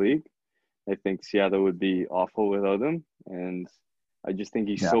quarterback in the league. I think Seattle would be awful without him, and I just think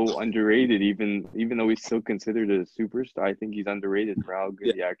he's Yeah. so underrated. Even though he's still considered a superstar, I think he's underrated for how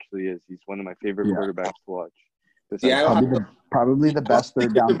good he actually is. He's one of my favorite Yeah. quarterbacks to watch. Yeah, I don't Probably the best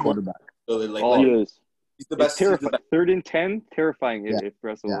third down quarterback. Really, like, Oh, like, He is. he's the It's best. He's the terrifying. best. 3rd and 10, terrifying Yeah. if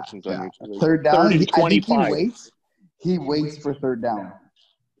Russell Yeah, Wilson's yeah. on your team. Third down. Third and I think 25. he waits for third down.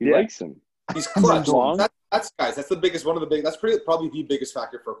 He Yeah. likes him. He's clutch. long. That's guys. That's the biggest. One of the big. That's probably the biggest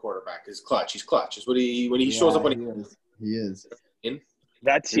factor for a quarterback is clutch. He's clutch. Is when he shows up when he is. He is.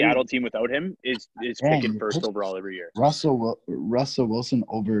 That Seattle team without him is Dang, picking first overall every year. Russell Wilson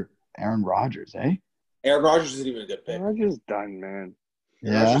over Aaron Rodgers, eh? Aaron Rodgers isn't even a good pick. Rodgers done, man.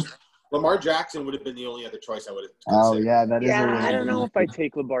 Yeah. Lamar Jackson would have been the only other choice I would have Oh considered. yeah, that is. Yeah, a really I don't good know one. if I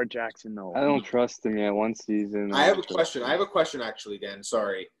take Lamar Jackson though. I don't trust him yet. One season. I have a don't trust question. him. I have a question actually, Dan.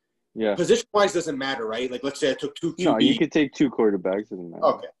 Sorry. Yeah. Position-wise doesn't matter, right? Like, let's say I took two QB. No, you could take two quarterbacks. Doesn't matter.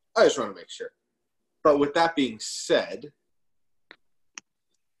 Okay. I just want to make sure. But with that being said,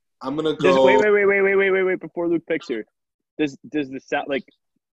 I'm going to go. Wait. Before Luke picks here, does the set like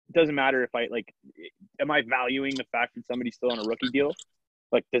doesn't matter if I like? Am I valuing the fact that somebody's still on a rookie deal?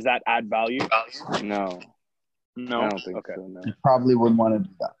 Like, does that add value? No. No. I don't think Okay. so. No. You probably wouldn't want to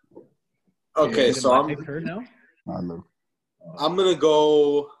do that. Okay, Is it so my turn now? Luke. I'm going to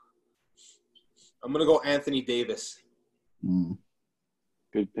go Anthony Davis. Mm.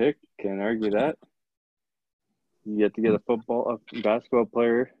 Good pick. Can't argue that. You get to get a basketball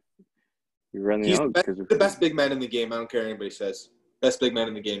player. You're running He's out because the best big man in the game. I don't care what anybody says. Best big man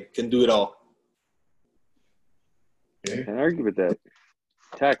in the game. Can do it all. Can't argue with that.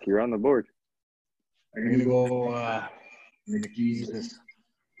 Tack, you're on the board. I'm gonna go Jesus.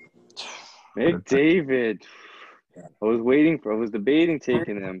 McDavid. I was debating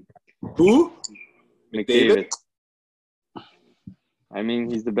taking him. Who? McDavid. I mean,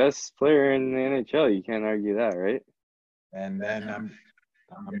 he's the best player in the NHL. You can't argue that, right? And then I'm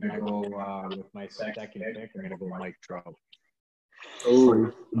gonna go with my second pick. I'm gonna go Mike Trout.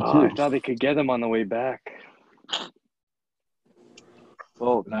 Oh, I thought they could get him on the way back.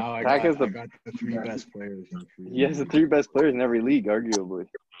 Well, Now I Tack got has the the three best players. he has the three best players in every league, arguably.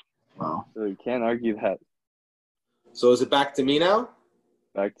 Wow. So you can't argue that. so is it back to me now?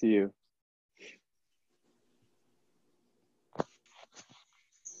 Back to you.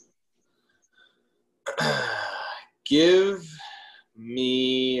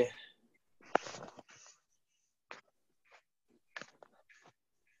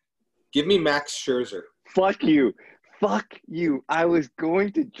 Give me Max Scherzer. Fuck you. Fuck you. I was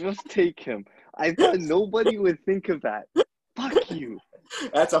going to just take him. I thought nobody would think of that. Fuck you.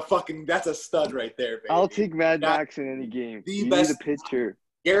 That's a stud right there, baby. I'll take Mad Yeah. Max in any game. The You best- need a pitcher.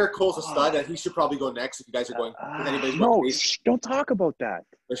 Garrett Cole's a stud, and he should probably go next if you guys are going. If anybody's No, going, don't talk about that.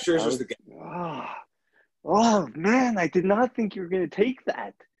 but Scherzer's the guy. Oh, man. I did not think you were going to take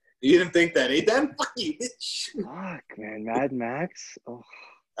that. You didn't think that, eh, Dan? Fuck you, bitch. Fuck, man. Mad Max? Oh,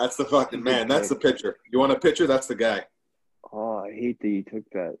 That's the fucking man. That's the pitcher. You want a pitcher? That's the guy. I hate that you took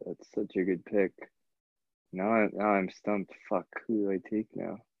that. That's such a good pick. Now I'm stumped. Fuck, who do I take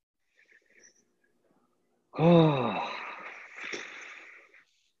now? Oh.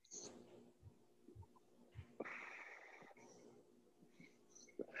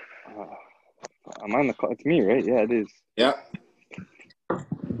 I'm on the call. It's me, right? Yeah, it is. Yeah.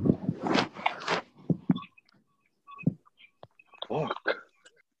 Fuck.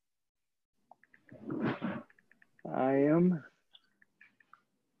 I am.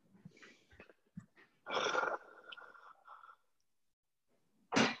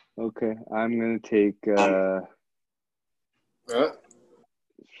 Okay, I'm gonna take Garrett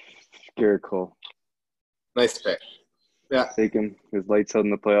Cole. Nice pick. Yeah, Take him. His lights out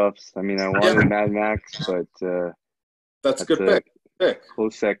in the playoffs. I mean, I wanted Mad Max, but that's a good pick. Pick.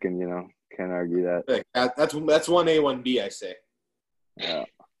 close second. You know, can't argue that. Pick. That's 1A, 1B, I say. Yeah.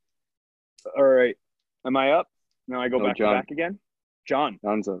 All right. Am I up? Now I go No, back John. to back again. John.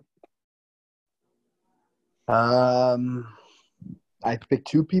 Donzo. I picked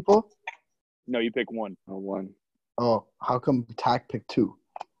two people. No, you pick one. One. Oh, how come Tack picked two?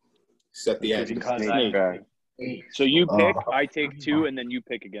 Set the end. Because Snake guy. So you pick, Oh. I take two, and then you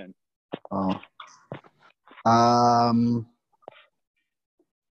pick again. Oh. I'm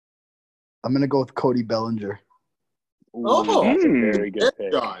gonna go with Cody Bellinger. Ooh, Oh. that's a very good Good,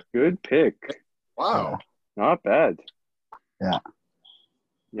 pick. John. Good pick. Wow. Not bad. Yeah.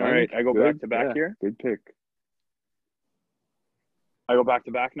 Young, All right, I go good, back to back yeah, here. Good pick. I go back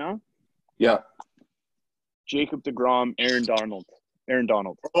to back now. Yeah. Jacob DeGrom, Aaron Donald.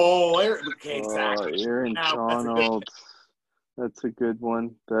 Oh, okay, exactly. Aaron Now, that's a good Donald. That's a good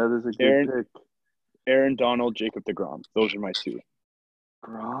one. That is a good Aaron- pick. Aaron Donald, Jacob DeGrom. Those are my two.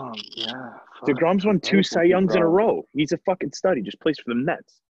 Grom, yeah. Fuck. DeGrom's won I 2 like Cy Youngs in a DeGrom. row. He's a fucking stud. He just plays for the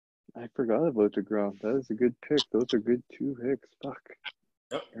Mets. I forgot about DeGrom. That is a good pick. Those are good two picks. Fuck.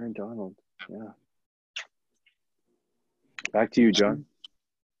 Yep. Aaron Donald. Yeah. Back to you, John.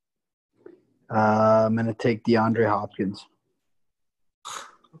 I'm gonna take DeAndre Hopkins.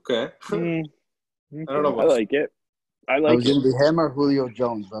 Okay. Mm, I don't know I what. like it. I I like was it. gonna be him or Julio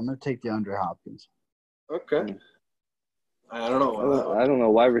Jones, but I'm gonna take DeAndre Hopkins. Okay. I don't know. I don't know.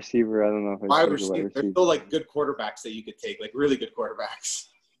 Wide receiver. I don't know if Wide I'd take a receiver. There's still like good quarterbacks that you could take, like really good quarterbacks.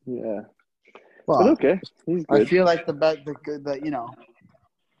 Yeah. Well, But okay. He's I good. feel like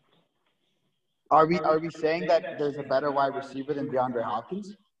Are we saying that there's a better wide receiver than DeAndre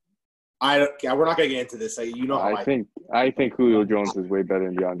Hopkins? We're not gonna get into this. You know how I think Julio Jones is way better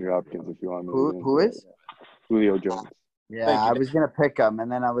than DeAndre Hopkins. If you want me. Who is? Julio Jones. Yeah, Thank you. I was gonna pick him, and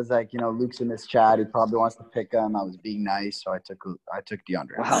then I was like, Luke's in this chat. He probably wants to pick him. I was being nice, so I took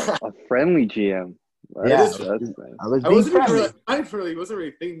DeAndre. Wow, a friendly GM. Yeah, That's nice. I was I being wasn't friendly. wasn't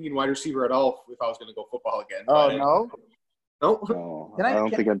really thinking wide receiver at all if I was gonna go football again. Oh but- no! No. No, Can I- I don't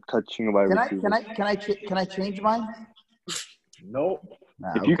can- think I'm touching a wide Can I receiver. can I change mine? Nope.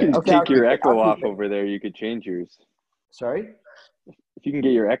 Nah, If you can okay, take I'll your keep it. echo I'll off keep it. over there, you could change yours. Sorry. If you can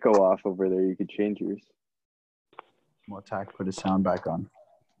get your echo off over there, you could change yours. Motak put his sound back on.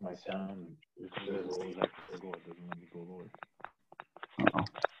 My sound is good. It doesn't let me go lower. Uh-oh.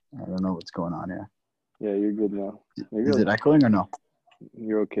 I don't know what's going on here. Yeah, you're good now. Is it echoing or no?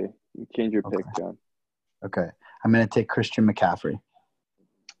 You're okay. You change your pick, John. Okay, I'm gonna take Christian McCaffrey.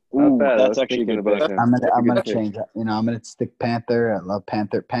 Not bad. I that's was actually thinking good about pick. him. I'm That's a gonna good pick. change it. I'm gonna stick Panther. I love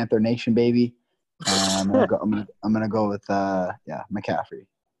Panther Nation, baby. I'm gonna go with McCaffrey.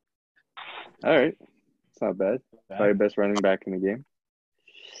 All right. It's not bad. Probably best running back in the game.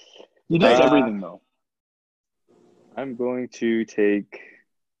 He does Uh, everything though. I'm going to take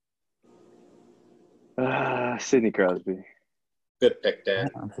Sidney Crosby. Good pick, Dan.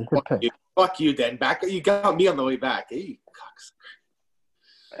 That's a good pick. Fuck you, Dan. You got me on the way back. Hey, cocks.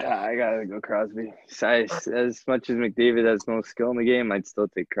 Yeah, I gotta go Crosby. As much as McDavid has no skill in the game, I'd still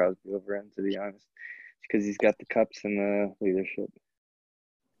take Crosby over him, to be honest, because he's got the cups and the leadership.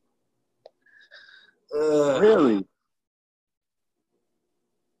 Really?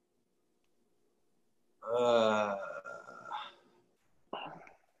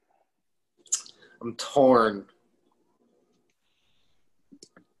 I'm torn.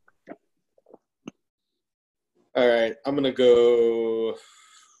 All right, I'm gonna go.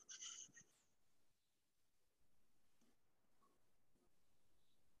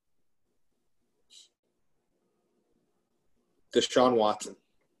 Deshaun Watson.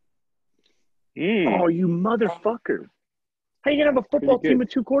 Oh, you motherfucker! How you gonna have a football Pretty good. team with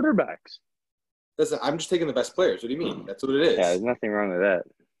two quarterbacks? Listen, I'm just taking the best players. What do you mean? That's what it is. Yeah, there's nothing wrong with that.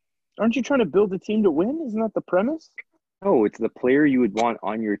 Aren't you trying to build a team to win? Isn't that the premise? No, it's the player you would want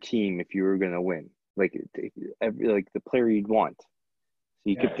on your team if you were gonna win. Like the player you'd want. So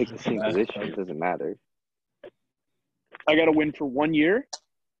you could pick the same position. It doesn't matter. I got to win for 1 year.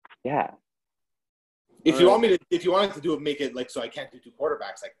 Yeah. If you wanted to do it, make it like so I can't do two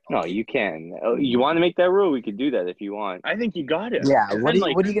quarterbacks. Like No, you can. You want to make that rule? We could do that if you want. I think you got it. Yeah. And What then, are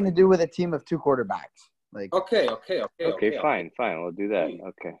you gonna do with a team of two quarterbacks? Like, Okay, Fine. We'll do that.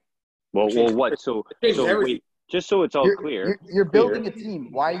 Okay. Well, what? So changes everything. wait. Just so it's all clear. You're building a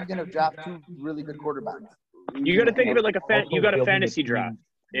team. Why are you gonna draft two really good quarterbacks? You got to think of it like you got a fantasy draft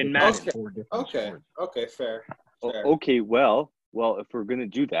in Madden. Okay, fair. Okay. Well, if we're gonna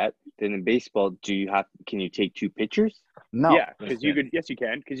do that, then in baseball, can you take two pitchers? No. Yeah, because you could. Yes, you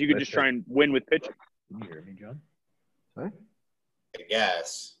can. Because you could just try and win with pitching. Can you hear me, John? I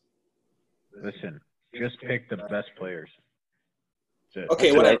guess. Listen, just pick the best players. That's it. Okay,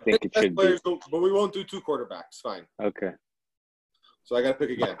 That's what I whatever. think Pick it best should be. players, but we won't do two quarterbacks. Fine. Okay. So I got to pick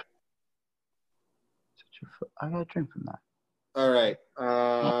again. I got a drink from that. All right.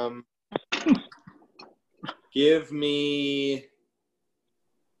 Give me.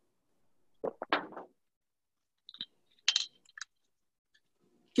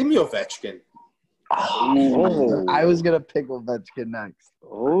 Give me Ovechkin. Oh. I was gonna pick Ovechkin next.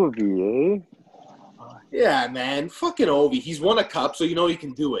 Ovi, eh? Yeah, man. Fucking Ovi. He's won a cup, so you know he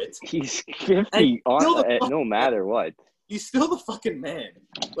can do it. He's 50 And still the no matter what. He's still the fucking man.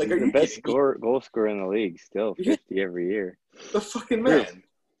 Like, He's are the you best kidding me? goal scorer in the league, still 50 every year. The fucking man.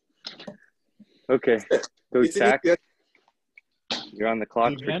 Okay, go It's an Zach. idiot. You're on the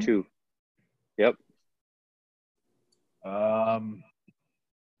clock for Again? 2. Yep. I'm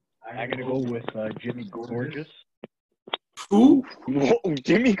gonna go with Jimmy Gorgeous. Who? Whoa,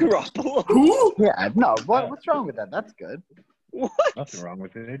 Jimmy Garoppolo. Who? Yeah. No. What's wrong with that? That's good. What? Nothing wrong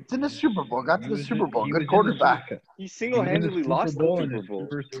with it. It's in the Super Bowl. Got to the Super Bowl. He Good was in quarterback. the He single-handedly lost the in Super his Bowl.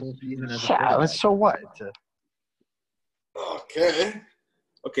 first full season as a Yeah. quarterback. So what? Okay.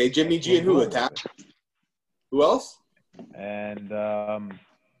 Okay, Jimmy G and who attack? Who else? And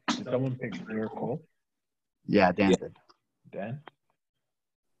did someone pick Garrett Cole? Yeah, Dan did. Dan?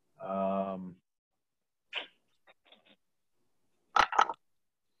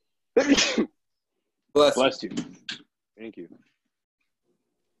 Bless. Bless you. Thank you.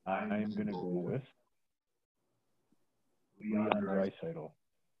 I am gonna go with Leon Draisaitl.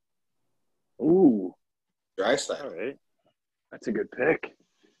 Ooh, Dry All side. right. that's a good pick.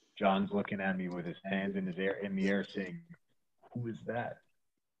 John's looking at me with his hands in the air, saying, "Who is that?"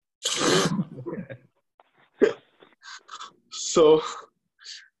 So,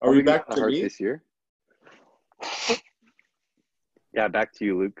 are we back Got to hurt me? this year? Yeah, back to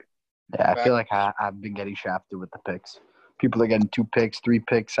you, Luke. Yeah, I feel like I've been getting shafted with the picks. People are getting 2 picks, 3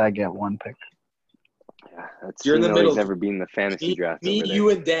 picks. I get 1 pick. Yeah, that's You're in the he's middle. never been in the fantasy draft Me, over there. you,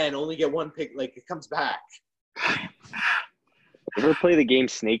 and Dan only get 1 pick. Like, it comes back. Ever play the game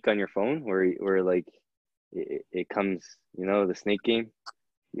Snake on your phone, where like it comes, the Snake game?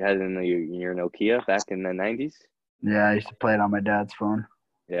 You had it in your Nokia back in the 90s. Yeah, I used to play it on my dad's phone.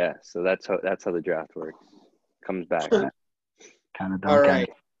 Yeah, so that's how the draft works. Comes back. Kind of All dumb. right.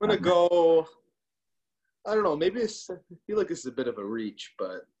 I'm going to go. I don't know. Maybe I feel like this is a bit of a reach,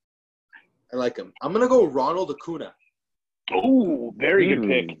 but I like him. I'm going to go Ronald Acuna. Ooh, very good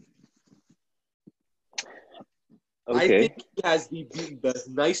pick. Okay. I think he has the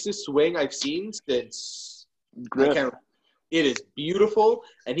nicest swing I've seen since Griff. It is beautiful,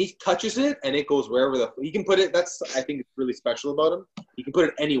 and he touches it, and it goes wherever he can put it. That's I think it's really special about him. He can put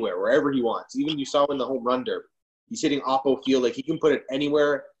it anywhere, wherever he wants. Even you saw in the home run derby, he's hitting oppo field. Like he can put it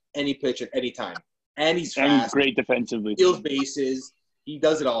anywhere, any pitch at any time, and he's And fast. great defensively. Steals bases. He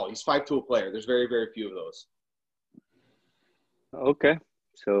does it all. He's 5-tool player. There's very, very few of those. Okay.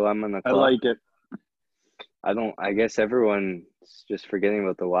 So I'm on the I clock. like it. I guess everyone's just forgetting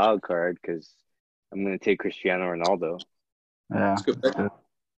about the wild card because I'm going to take Cristiano Ronaldo. Yeah. That's good pick.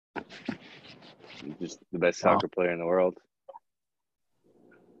 Just the best soccer player in the world.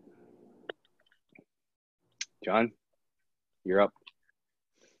 John, you're up.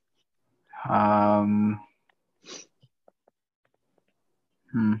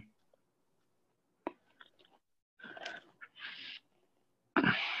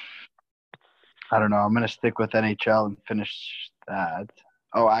 I don't know. I'm going to stick with NHL and finish that.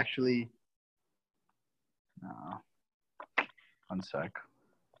 Oh, actually, no. 1 sec.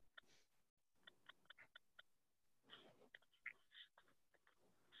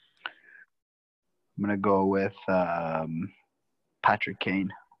 I'm going to go with Patrick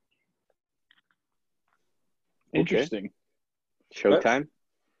Kane. Interesting. Showtime.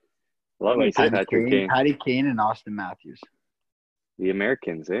 Love me some Patrick Kane. Patty Kane and Austin Matthews. The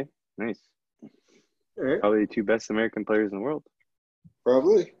Americans, eh? Nice. All right. Probably the 2 best American players in the world.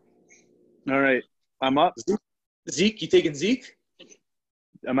 Probably. All right. I'm up. Zeke, you taking Zeke?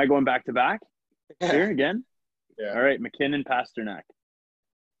 Am I going back to back here again? Yeah. All right. McKinnon, Pasternak.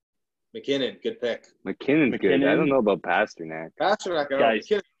 McKinnon, good pick. McKinnon's good. I don't know about Pasternak. Pasternak, I don't know. Guys,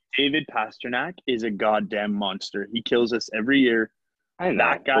 McKinnon. David Pasternak is a goddamn monster. He kills us every year. I know.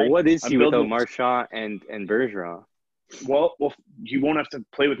 That guy. But what is he without building- Marchand and Bergeron? Well, he won't have to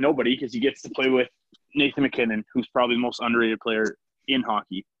play with nobody because he gets to play with Nathan McKinnon, who's probably the most underrated player in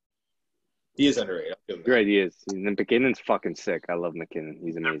hockey. He is underrated. I'll give him that. Great, he is. And McKinnon's fucking sick. I love McKinnon.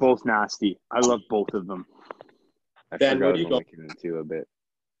 He's amazing. Both nasty. I love both of them. I Dan, where forgot do you about go? McKinnon too a bit.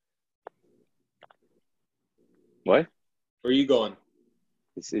 What? Where are you going?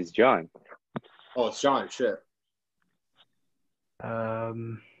 This is John. Oh, it's John. Shit.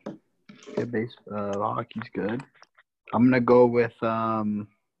 Hockey's good. I'm gonna go with Damian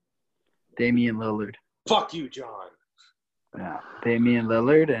Lillard. Fuck you, John. Yeah, Damian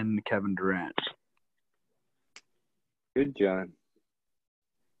Lillard and Kevin Durant. Good, John.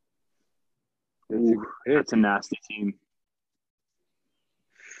 That's a nasty team.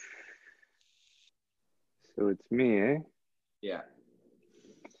 So it's me, eh? Yeah.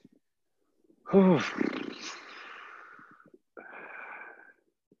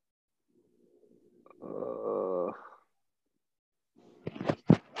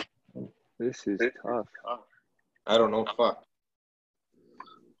 This is tough. I don't know. Fuck.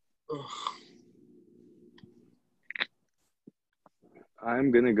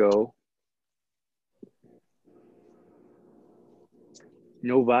 I'm gonna go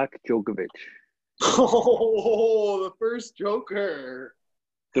Novak Djokovic. Oh, the first Joker.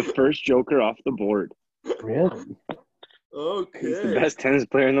 The first Joker off the board. Really? Okay. He's the best tennis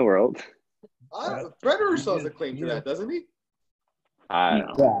player in the world. Federer still has a claim to that, doesn't he? I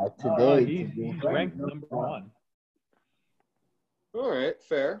don't know. Yeah, today. He's ranked number 1. All right,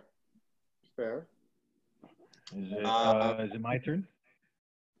 fair. Fair. Is it my turn?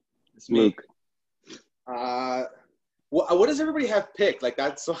 It's me. Luke. What does everybody have picked? Like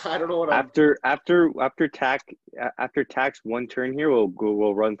that's I don't know what I'm. After tax one turn here,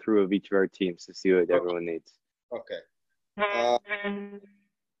 we'll run through of each of our teams to see what everyone needs. Okay. Uh,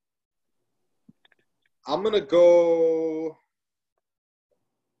 I'm gonna go.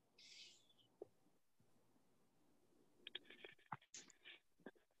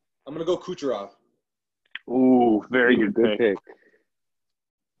 I'm gonna go Kucherov. Ooh, very good Good pick. pick.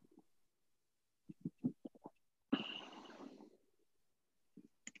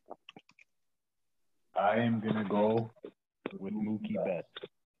 I am gonna go with Mookie Betts.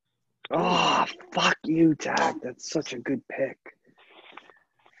 Oh, fuck you, Jack. That's such a good pick.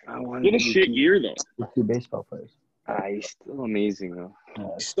 I want He had a shit year though. The two baseball players. He's still amazing though.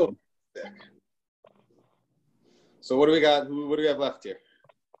 He's still sick. So what do we got? What do we have left here?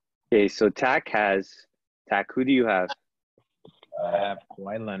 Okay, so Tack, who do you have? I have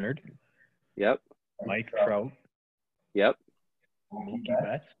Kawhi Leonard, Yep. Mike Trout, Yep. Mookie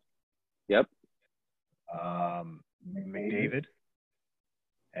Betts, Yep. McDavid,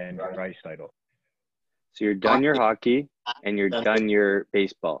 and Draisaitl. So you're done your hockey and you're done your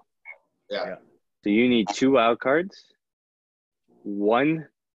baseball. Yeah. So you need 2 wild cards, 1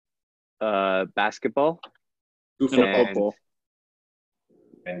 basketball, 2 And a football. football.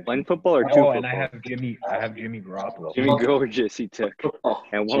 And 1 football or 2 oh, football. and I have Jimmy Garoppolo. Jimmy Gorgeous he took. Football.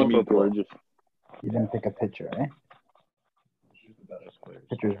 And 1 Jimmy football. Gorgeous. You didn't pick a pitcher, eh?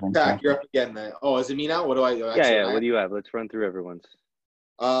 Pitchers win. Tack, you're up again. Oh, is it me now? What do I? Yeah. What do you have? Let's run through everyone's.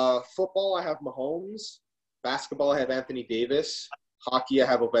 Football, I have Mahomes. Basketball, I have Anthony Davis. Hockey, I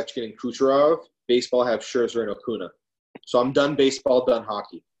have Ovechkin and Kucherov. Baseball, I have Scherzer and Acuna. So I'm done baseball, done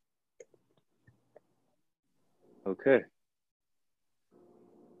hockey. Okay.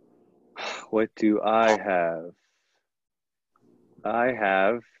 What do I have? I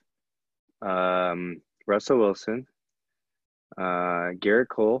have Russell Wilson, Garrett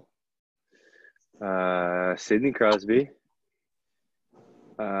Cole, Sidney Crosby,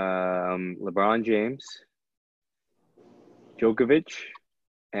 LeBron James, Djokovic,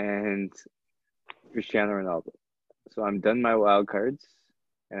 and Cristiano Ronaldo. So I'm done my wild cards,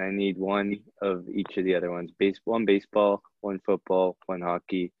 and I need 1 of each of the other ones. 1 baseball, 1 football, 1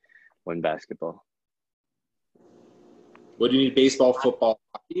 hockey, 1 basketball. What do you need? Baseball, football,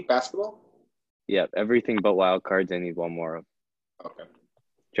 hockey, basketball? Yep, everything but wild cards. I need 1 more of. Okay.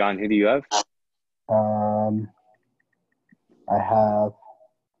 John, who do you have? I have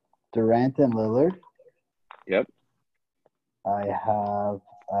Durant and Lillard. Yep. I have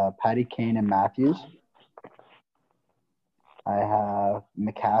Patty Kane and Matthews. I have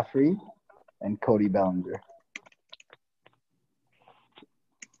McCaffrey and Cody Bellinger.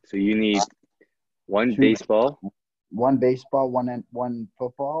 So you need 1 2 baseball. 1 baseball, 1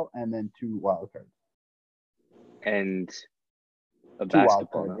 football, and then 2 wild cards. And a 2 wild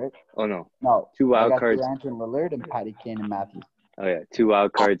basketball. cards, No? right? Oh, no. No. 2 I wild got cards. Durant and Lillard and Patty Kane and Matthews. Oh, yeah. 2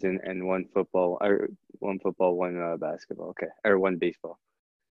 wild cards and 1 football. Or 1 football, 1 basketball. Okay. Or 1 baseball.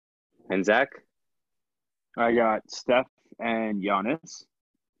 And Zach? I got Steph and Giannis.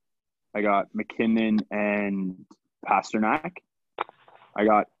 I got McKinnon and Pasternak. I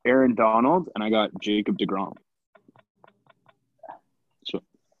got Aaron Donald and I got Jacob DeGrom. So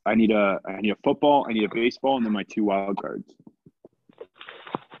I need a football, I need a baseball, and then my 2 wild cards.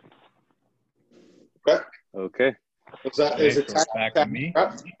 Okay. Is that Okay, is it so Tack? back to me.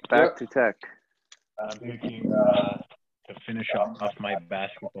 Back to Tech. I'm picking to finish off my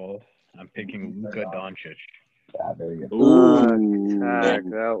basketball. I'm picking Luka Doncic. Yeah, very good. Ooh. Tech,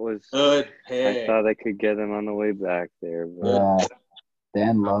 that was. Good I pick. thought I could get him on the way back there. But Yeah.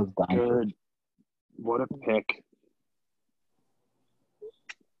 Dan loves Doncic. Good. What a pick.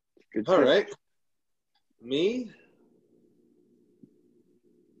 good All pick. right. Me?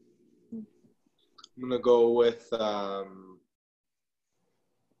 I'm going to go with my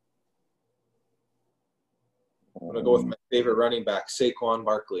favorite running back, Saquon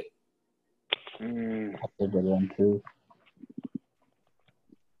Barkley. Mm, That's a good one, too.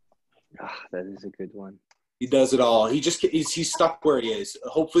 that is a good one. He does it all. He's stuck where he is.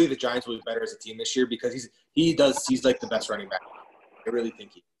 Hopefully the Giants will be better as a team this year because he's like the best running back. I really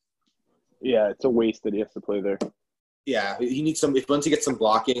think he. Yeah, it's a waste that he has to play there. Yeah, he needs some. Once he gets some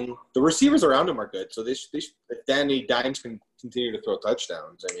blocking, the receivers around him are good. So if Danny Dimes can continue to throw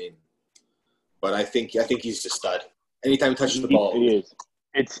touchdowns, I mean, but I think he's just stud. Anytime he touches the ball, He is.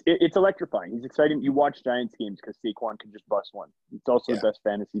 It's electrifying. He's exciting. You watch Giants games because Saquon can just bust one. He's also the best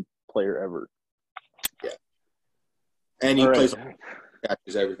fantasy player ever. and he All right. plays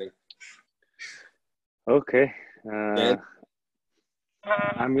catches everything. Okay. And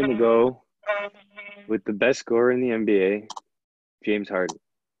I'm going to go with the best scorer in the NBA, James Harden.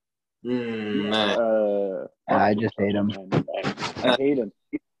 man. I just hate him. I hate him.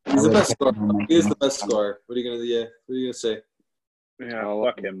 He's the would best pick scorer. him on my He is team. the best scorer. What are you gonna? Yeah. What are you gonna say? Yeah, Oh,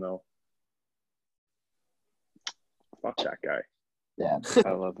 fuck him though. Fuck that guy. Yeah.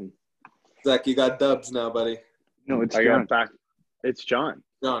 I love him. Zach, you got dubs now, buddy. No, it's I John. got back. It's John.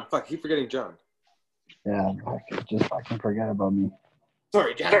 John, fuck, keep forgetting John. Yeah. Just fucking forget about me.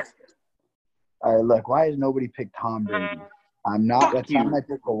 Sorry, John. All right, look. Why has nobody picked Tom Brady? I'm not. That's not my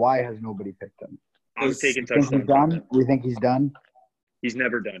pick. But why has nobody picked him? I'm taking You think he's touchdown. done? We think he's done. He's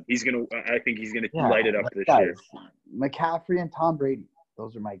never done. He's gonna. I think he's gonna Yeah, light it up this guys, year. McCaffrey and Tom Brady.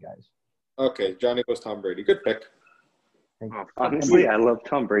 Those are my guys. Okay, Johnny goes Tom Brady. Good pick. Honestly, I love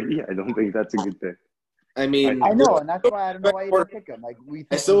Tom Brady. I don't think that's a good pick. I mean, I know, and that's why I don't know why you didn't pick him. Like we I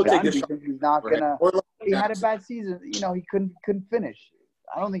think still would he's take done. the We shot. think he's not gonna. Or Lamar He had a Jackson. bad season. You know, he couldn't finish.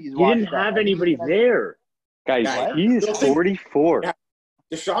 I don't think he's. He didn't washed up. have I think anybody he's gonna- there. Guys, What? he's Still think- 44. Yeah.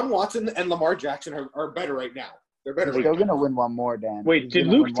 Deshaun Watson and Lamar Jackson are better right now. They're better He's right still now. gonna win one more, Dan. Wait, He's did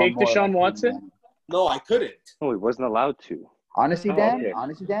gonna Luke win take one more Deshaun like Watson? man. No, I couldn't. No, he wasn't allowed to. Honestly, Oh, Dan. okay.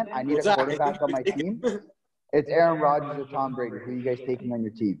 Honestly, Dan. I need a Zach, I quarterback think on my you- team. It's Aaron Rodgers or Tom Brady. Who are you guys taking on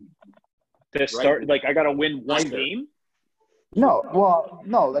your team? To start, like I gotta win one Neither. game. No, well,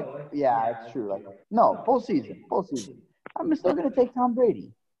 no, like yeah, it's true. Like no, full season. I'm still gonna take Tom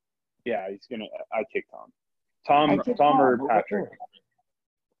Brady. Yeah, he's gonna. I take Tom. I Tom, take Tom or over Patrick. sure.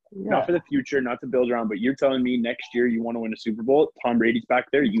 Not Yeah. for the future, not to build around, but you're telling me next year you want to win a Super Bowl. Tom Brady's back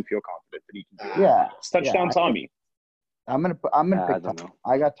there. You feel confident that he can do it. Yeah. It's touchdown, Yeah, Tommy. I'm gonna I pick don't Tom. know.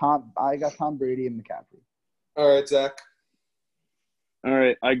 I got Tom Brady and McCaffrey. All right, Zach. All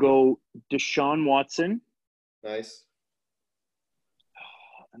right, I go Deshaun Watson, Nice.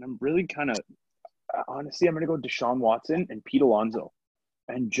 and I'm really kind of honestly, I'm gonna go Deshaun Watson and Pete Alonso,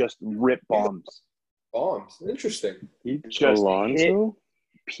 and just rip bombs. Bombs. Interesting. Just Alonso?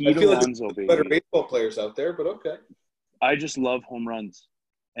 Pete I feel like Alonso, there's better baby. baseball players out there, but okay. I just love home runs,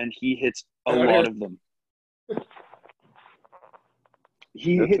 and he hits a Yeah, lot yeah. of them.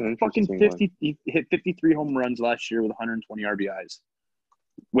 He That's hit an fucking interesting 50. He hit 53 home runs last year with 120 RBIs,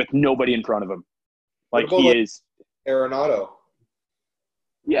 with nobody in front of him. Like What about, he like- is. Arenado.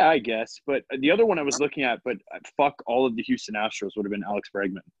 Yeah, I guess. But the other one I was looking at, but fuck all of the Houston Astros would have been Alex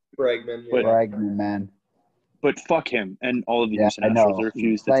Bregman. Bregman. But- Bregman, man. But fuck him and all of the Yeah, Houston I know. Astros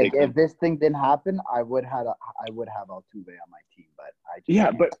refused to Like take him. if this thing didn't happen, I would have Altuve on my team, but I just Yeah,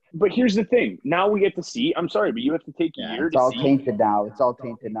 can't. but here's the thing. Now we get to see. I'm sorry, but you have to take a Yeah, year it's to all see. tainted now. It's all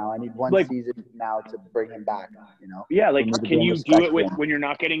tainted now. I need one Like- season now to bring him back. You know. Yeah, like For me to can gain you do respect it with for him. when you're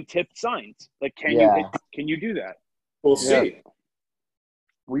not getting tipped signs? Like Yeah. can you do that? We'll see.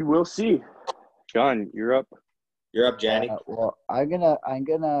 We will see. John, you're up. You're up, Johnny. Well, I'm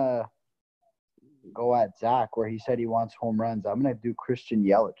gonna go at Zach where he said he wants home runs. I'm gonna do Christian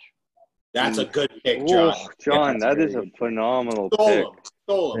Yelich. That's a good pick, John. Oh, John, Yeah, that is a phenomenal Stole pick. him.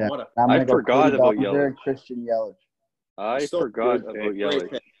 Stole him. Yeah. What a I'm I gonna go forgot Cody about Bellinger and Yelich. Christian Yelich. I Still forgot good about pick. Great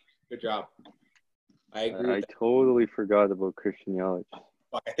Yelich. pick. Good job. I agree. I with that. totally forgot about Christian Yelich.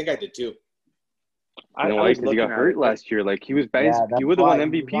 Fuck, I think I did too. You know I why? was Because he got looking at hurt it, last year. Like he was bad. Yeah, He would have why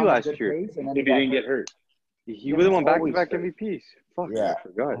won he MVP was on a last good year. pace, and then if he got didn't get hurt. He would have won always back-to-back hurt. MVPs. Fuck, Yeah. I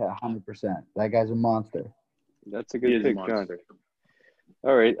forgot. Yeah, 100%. That guy's a monster. That's a He good is a pick, John. monster.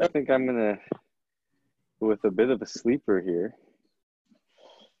 All right, I think I'm gonna go with a bit of a sleeper here.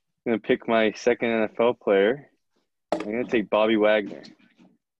 I'm gonna pick my second NFL player. I'm gonna take Bobby Wagner.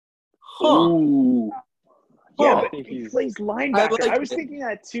 Huh. Ooh. Yeah, Huh. but he plays linebacker. I was it. thinking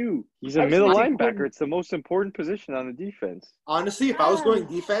that too. He's a I was middle thinking linebacker. Quentin- It's the most important position on the defense. Honestly, if I was going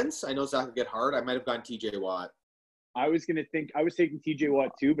defense, I know Zach would get hard. I might have gone TJ Watt. I was taking TJ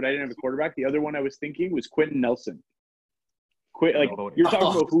Watt too, but I didn't have a quarterback. The other one I was thinking was Quentin Nelson. You're talking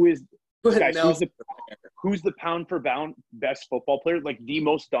about who's the pound for pound best football player, like the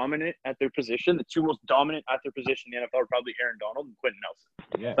most dominant at their position. The two most dominant at their position in the NFL are probably Aaron Donald and Quentin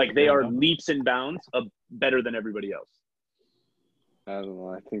Nelson. Yeah, Like they are leaps and bounds of better than everybody else. I don't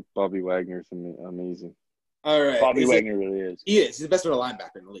know. I think Bobby Wagner's amazing. All right. Bobby Is it- Wagner really is. He is. He's the best middle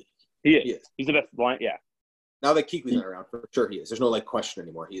linebacker in the league. He is. He is. He's the best line. Yeah. Now that Kuechly's not around, for sure he is. There's no question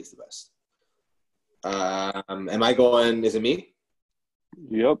anymore. He is the best. Am I going? Is it me?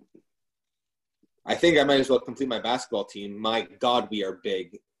 Yep. I think I might as well complete my basketball team. My God, we are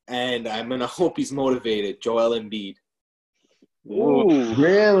big, and I'm gonna hope he's motivated. Joel Embiid. Ooh.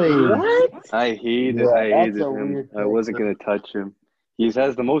 Really? I hated Yeah, that's hated a him. weird I pick. wasn't gonna touch him. He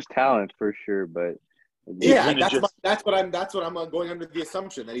has the most talent for sure, but Yeah, could've that's what I'm going under the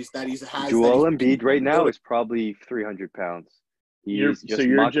assumption that he's Joel Embiid right now is probably 300 pounds. You're- He's so just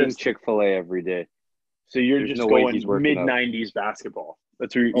you're mocking just- Chick-fil-A every day. So you're There's just no way going he's working out. mid-90s basketball.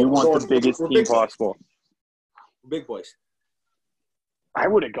 That's where you Oh, want we're the biggest big team boys. possible. big boys. I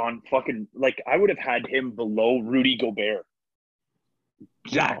would have gone fucking I would have had him below Rudy Gobert.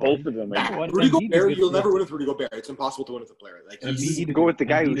 Yeah, both of them. Rudy Gobert, you'll never win with Rudy Gobert. It's impossible to win with a player. Like Go with the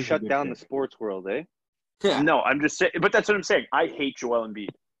guy who shut down the sports world, eh? Yeah. No, I'm just saying. But that's what I'm saying. I hate Joel Embiid.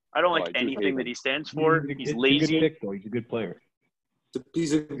 I don't like I do hate anything him. that he stands for. He's lazy. He's a good pick, though. He's a good player.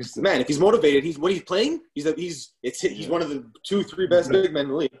 He's a man. If he's motivated, he's playing. He's one of the 2-3 best big men in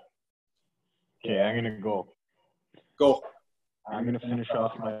the league. Okay, I'm gonna go. Go. I'm gonna finish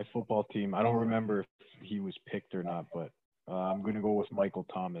off my football team. I don't remember if he was picked or not, but I'm gonna go with Michael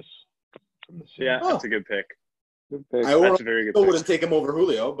Thomas from the Saints. Yeah, that's a good pick. Good pick. That's a very good Still pick. wouldn't take him over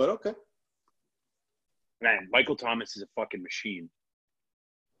Julio, but okay. Man, Michael Thomas is a fucking machine.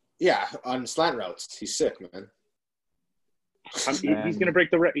 Yeah, on slant routes, he's sick, man. He's gonna break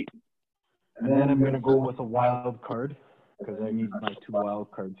the record. And then I'm gonna go with a wild card because I need my 2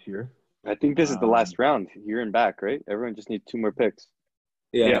 wild cards here. I think this is the last round. You're in back, right? Everyone just needs 2 more picks.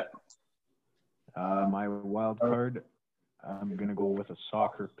 Yeah. My wild card, I'm gonna go with a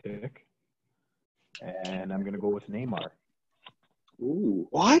soccer pick, and I'm gonna go with Neymar. Ooh.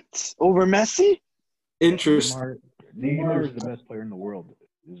 What? Over Messi? Interesting. Neymar is the best player in the world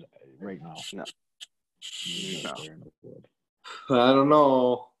right now. No. He's the best player in the world. I don't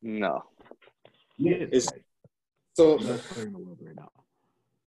know. No. He is. Guys. So He's the best player in the world right now.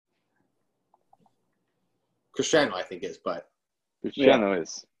 Cristiano, I think, is, but Cristiano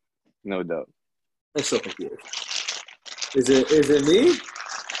is. No doubt. I still think he is. Is it me?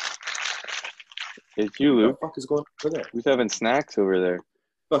 It's you, What the Luke. fuck is going on over there? Who's having snacks over there?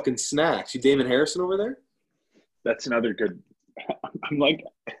 Fucking snacks. You Damon Harrison over there? That's another good. I'm like,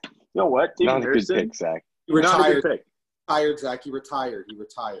 you know what? David Not a good Harrison? pick, Zach. He retired. Not a good pick. Retired, Zach. He retired.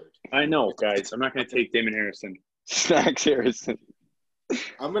 I know, guys. I'm not going to take Damon Harrison. Snacks Harrison.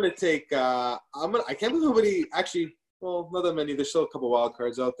 I'm gonna take. I can't believe nobody actually. Well, not that many. There's still a couple wild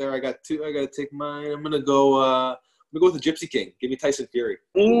cards out there. I got 2. I gotta take mine. I'm gonna go with the Gypsy King. Give me Tyson Fury.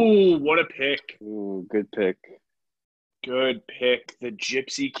 Ooh, what a pick. Ooh, good pick. Good pick. The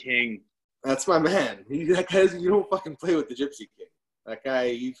Gypsy King. That's my man. That guy's. You don't fucking play with the Gypsy King. That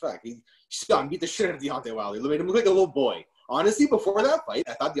guy. He beat the shit out of Deontay Wilder. He made him look like a little boy. Honestly, before that fight,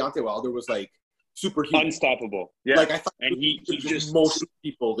 I thought Deontay Wilder was like superhuman. Unstoppable. Yeah. Like I thought, and he just most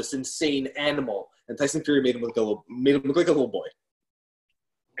people, this insane animal, and Tyson Fury made him look like a little boy.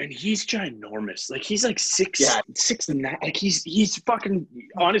 And he's ginormous. Like he's like 6'9". Like he's fucking.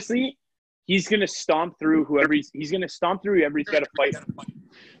 Honestly, he's gonna stomp through whoever he's gonna stomp through whoever he's got to fight.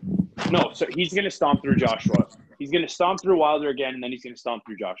 No, so he's gonna stomp through Joshua. He's gonna stomp through Wilder again, and then he's gonna stomp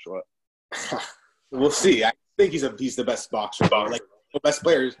through Joshua. We'll see. I think he's the best boxer. Like the best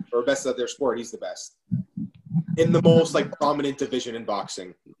players or best at their sport, he's the best in the most like dominant division in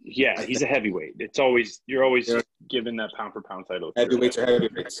boxing. Yeah, he's a heavyweight. You're always given that pound for pound title. Heavyweights are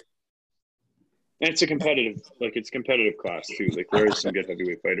heavyweights. And it's a competitive class too. Like there are some good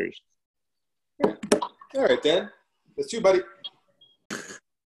heavyweight fighters. All right, Dan. That's you, buddy.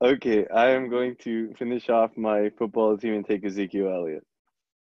 Okay, I am going to finish off my football team and take Ezekiel Elliott.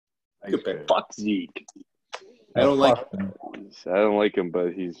 Good pick. Fuck Zeke. I don't like him,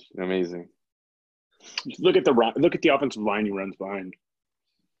 but he's amazing. Look at the offensive line he runs behind.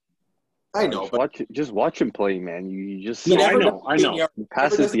 I know, but just watch him play, man. You just I know. He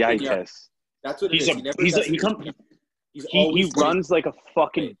passes the eye test. That's what it is. He runs like a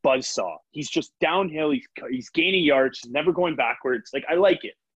fucking buzzsaw. He's just downhill. He's gaining yards, never going backwards. Like I like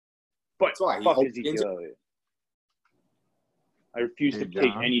it, but fuck Ezekiel Elliott. I refuse to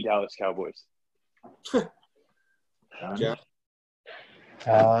take any Dallas Cowboys. Yeah.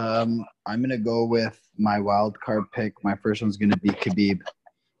 I'm gonna go with my wild card pick. My first one's gonna be Khabib.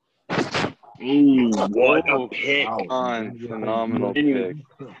 Ooh, what a pick! Phenomenal pick.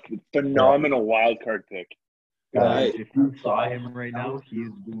 Phenomenal wild card pick. Guys, if you saw him right now, he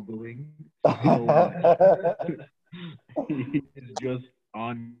is Googling. He is just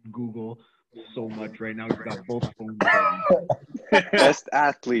on Google so much right now. He's got both phones. Best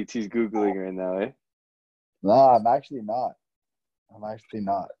athletes he's Googling right now, eh? No, I'm actually not.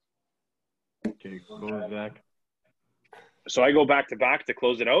 Okay, go Zach. So I go back to back to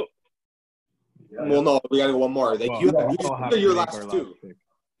close it out. Well, no, we gotta go one more. These are your last two.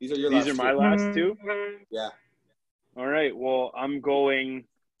 These are my last two. Yeah. All right. Well, I'm going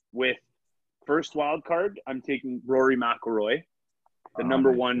with first wild card. I'm taking Rory McIlroy, the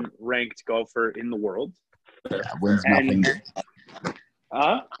number 1 ranked golfer in the world. Yeah, wins nothing.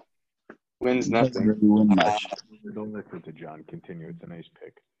 Wins nothing. Really win much. Don't listen to John. Continue. It's a nice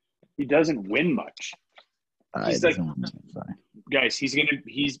pick. He doesn't win much. He's like, guys, he's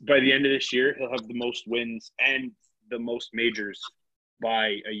by the end of this year, he'll have the most wins and the most majors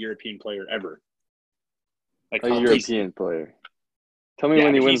by a European player ever. Like A he's- European player. Tell me Yeah,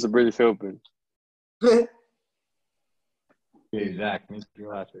 when he but wins he's- the British Open. Okay, Zach, make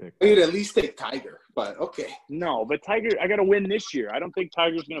your last pick. You'd at least take Tiger, but okay. No, but Tiger, I got to win this year. I don't think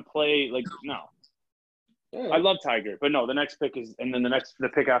Tiger's going to play like no. I love Tiger, but no. The next pick is, and then the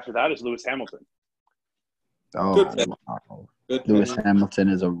pick after that is Lewis Hamilton. Oh, Good pick. wow. Good Lewis pick. Hamilton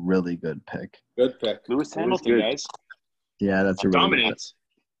is a really good pick. Good pick. Lewis Hamilton, good. guys, Yeah, that's a really good pick. dominates.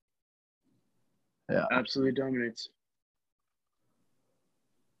 Yeah. Absolutely dominates.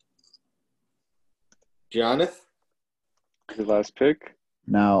 Jonathan? His last pick.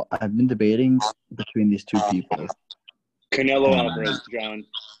 Now, I've been debating between these two people. Canelo Alvarez, John.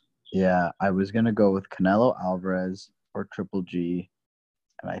 Yeah, I was going to go with Canelo Alvarez or Triple G,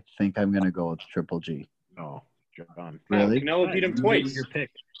 and I think I'm going to go with Triple G. No, John. Really? Canelo beat him You made twice. your pick.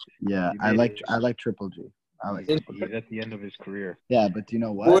 Yeah, You I made like Triple G. I like Triple G. He's at the end of his career. Yeah, but do you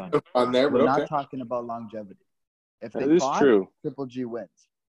know Would what? have gone there, We're but not okay. talking about longevity. If That they is fought, true. Triple G wins.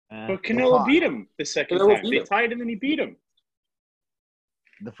 But Canelo fought. beat him the second Canelo time. beat They him. tied and then he beat him.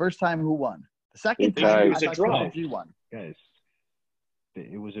 The first time, who won? The second They time, tied. I It was a thought draw. Triple G won. Guys,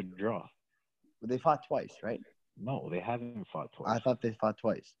 it was a draw. But they fought twice, right? No, they haven't fought twice. I thought they fought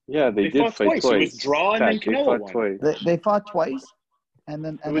twice. Yeah, they They did fought fight twice. twice. It was draw and then Zach, they Canelo fought won. twice. They fought twice, and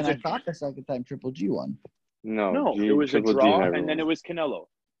then was I a- thought the second time Triple G won. No, G- it was a Triple G draw never and then it won. was Canelo.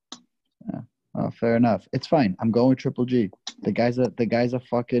 Oh, fair enough. It's fine. I'm going with Triple G. The guy's a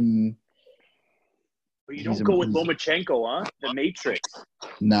fucking But you He's don't go with he's- Lomachenko, huh? The Matrix.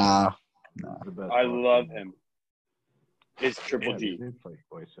 nah. The best I boxer. love him. It's Triple Yeah, G. they did fight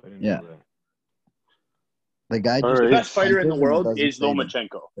twice. I didn't Yeah. know that. The guy All just right. The It's best fighter in the punches and world doesn't is say anything.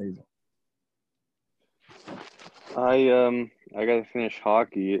 Lomachenko. I gotta finish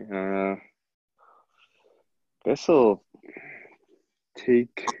hockey. Guess I'll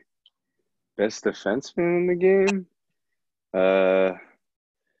take best defenseman in the game.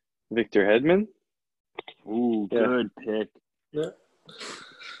 Victor Hedman. Ooh, Yeah. good pick. Yeah,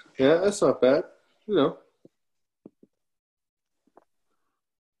 that's not bad. You know.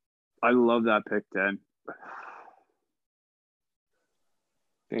 I love that pick, Dan.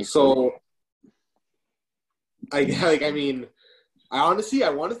 Thanks, buddy. So, I mean, I honestly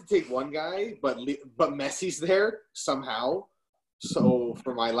wanted to take one guy, but Messi's there somehow. So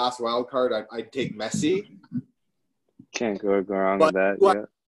for my last wild card, I'd take Messi. Can't go wrong But with that. what- Yeah.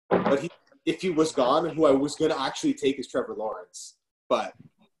 But if he was gone, who I was gonna actually take is Trevor Lawrence. But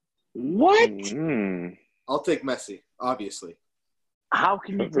What? Mm. I'll take Messi, obviously. How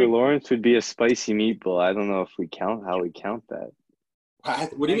can you Trevor take? Lawrence would be a spicy meatball. I don't know if we count that.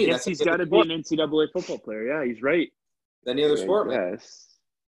 What do you mean? I guess he's got to be an NCAA football player. Yeah, he's right. any other sport, man. Yes.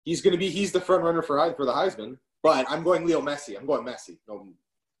 He's the front runner for the Heisman. But I'm going Leo Messi. I'm going Messi. No,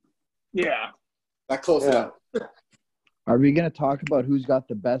 Yeah. that close Yeah. enough. Are we going to talk about who's got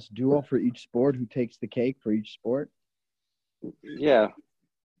the best duo for each sport? Who takes the cake for each sport? Yeah.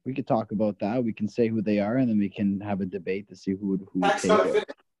 We could talk about that. We can say who they are, and then we can have a debate to see who would That's take not it.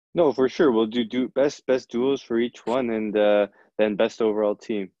 finished. No, for sure. We'll do best duels for each one, and then best overall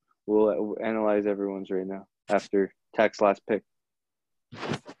team. We'll analyze everyone's right now after Tack's last pick.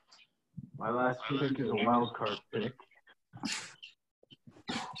 My last pick is a wild card pick.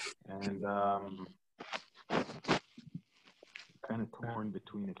 And kind of torn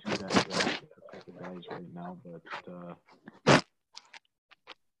between the two guys right now, but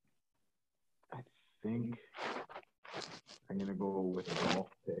I think I'm gonna go with a golf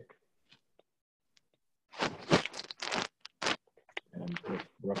pick. And pick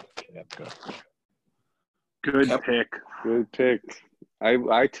Brooks Koepka. Good Yep. pick. Good pick. I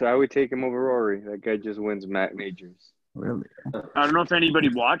would take him over Rory. That guy just wins majors. Really? I don't know if anybody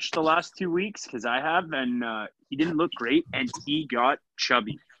watched the last 2 weeks because I have, and he didn't look great, and he got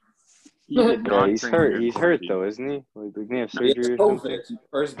chubby. He did Yeah, not he's train hurt. very He's hard. hurt though, isn't he? Like, didn't he have He has surgery or something? COVID.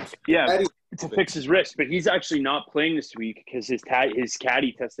 Or is- Yeah, Caddy- to fix his wrist, but he's actually not playing this week because his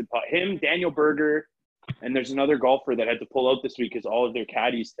caddy tested positive. Daniel Berger, and there's another golfer that had to pull out this week because all of their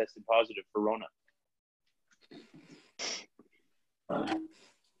caddies tested positive for Rona.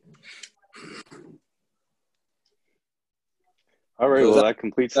 All right. So is Well, that- that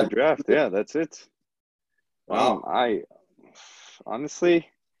completes the draft. Yeah, that's it. Wow. I honestly,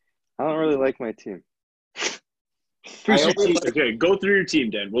 I don't really like my team. Who's I your only team? Okay, go through your team,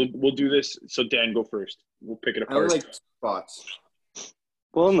 Dan. We'll do this. So Dan, go first. We'll pick it I only apart. like spots.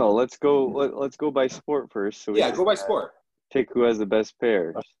 Well, no. Let's go. Let's go by sport first. So we Yeah, can, go by sport. pick who has the best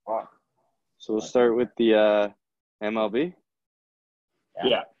pairs. So we'll start with the MLB.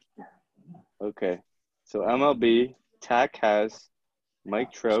 Yeah. Okay. So MLB, Tack has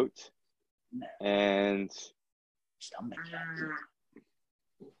Mike Trout, and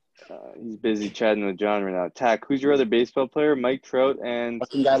he's busy chatting with John right now. Tack, who's your other baseball player? Mike Trout and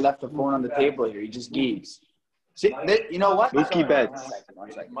Fucking guy left the phone on the table here. He just geeks. See, you know what? Mookie Betts.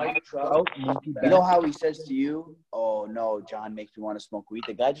 One second. Mike Trout. You know how he says to you, "Oh no, John makes me want to smoke weed."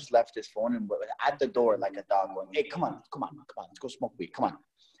 The guy just left his phone and at the door like a dog, going, "Hey, come on, let's go smoke weed. Come on."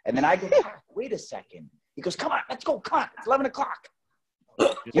 And then I go, "Wait a second." He goes, "Come on, let's go. Come on, it's 11 o'clock."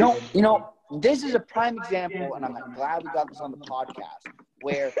 You know, this is a prime example, and I'm glad we got this on the podcast,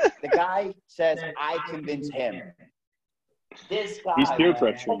 where the guy says, "I convinced him." This guy, He's peer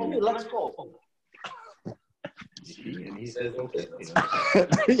pressuring "Okay, you. let's go." And he says, okay.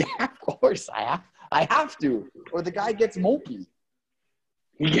 Yeah, of course, I have to, or the guy gets mopey.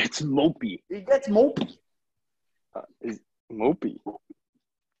 He gets mopey. He gets mopey. Is Mopey.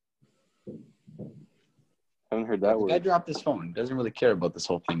 Haven't heard that The guy word. dropped his phone. He doesn't really care about this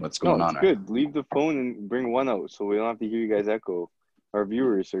whole thing. What's No, going it's on? good. Leave the phone and bring one out so we don't have to hear you guys echo. Our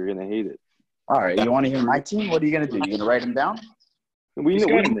viewers are gonna hate it. All right, you want to hear my team? What are you gonna do? You gonna write them down? We He's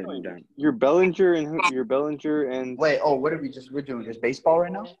know got him written down. You're Bellinger and Wait. Oh, what are we're doing? Just baseball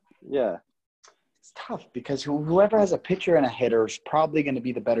right now? yeah. It's tough because whoever has a pitcher and a hitter is probably going to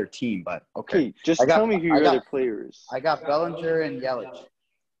be the better team. But okay, Okay, just I got- tell me who I your got- other players. I got Bellinger and Yelich.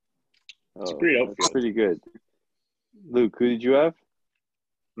 Oh, a great that's outfield. pretty good. Luke, who did you have?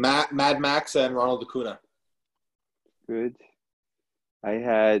 Mad Max and Ronald Acuna. Good. I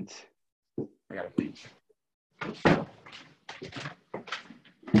had. I got to think.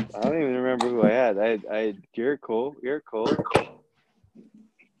 I don't even remember who I had. I had Garrett Cole.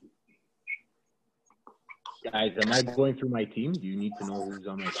 Guys, am I going through my team? Do you need to know who's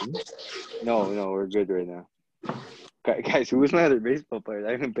on my team? No, we're good right now. Guys, who was my other baseball player?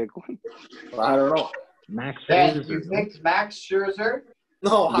 I didn't pick one. Well, I don't know. Max Ben, Scherzer. you picked Max Scherzer?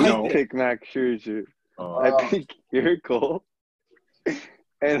 No, I I didn't did. pick Max Scherzer. Oh, I picked Garrett Cole.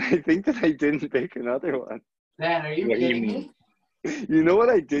 And I think that I didn't pick another one. Ben, are you What do you kidding mean? me? You know what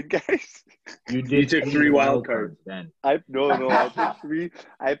I did, guys? you did took three wild cards. then. I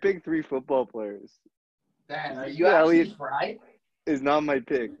picked three football players. Ben, are you Yeah, actually Elliot. fried? Is not my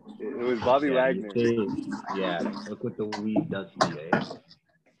pick. It was Bobby Yeah, Wagner. Look what the weed does to you,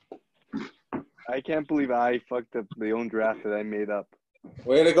 eh? I can't believe I fucked up the own draft that I made up.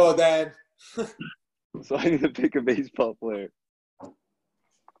 Way to go, Dan. So I need to pick a baseball player.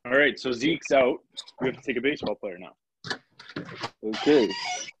 All right, so Zeke's out. We have to take a baseball player now. Okay.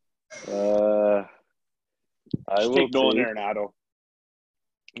 I will Take Nolan take. Arenado.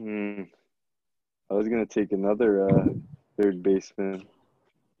 I was gonna take another third baseman.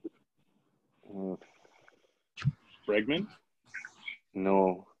 Bregman.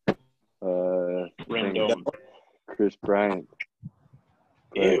 No. Rendon. Chris Bryant.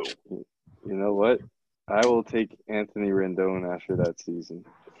 Ew. But you know what? I will take Anthony Rendon after that season.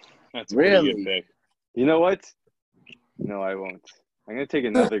 That's a pretty Really? good pick. You know what? No, I won't. I'm gonna take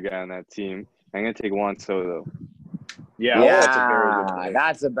another guy on that team. I'm gonna take Juan Soto. Yeah, that's a very good pick.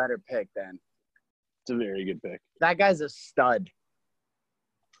 That's a better pick then. It's a very good pick. That guy's a stud.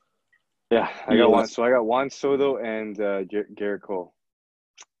 Yeah, I got one. So I got Juan Soto and Garrett Cole.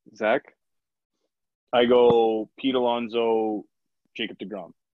 Zach? I go Pete Alonso, Jacob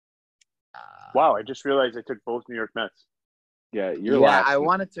DeGrom. Wow, I just realized I took both New York Mets. Yeah, you're last. I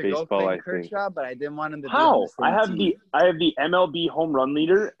wanted to baseball, go I Clayton think. Kershaw, but I didn't want him to be How? on the I same have team. the MLB home run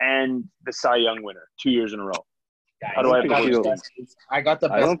leader and the Cy Young winner 2 years in a row. Guys, How do I have think the Pete- worst team? I got the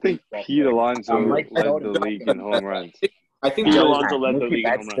best. I don't think baseball Pete player. Alonso Mike led Trout the is league in home runs. I think Pete Johnny- Alonso led the Mookie league in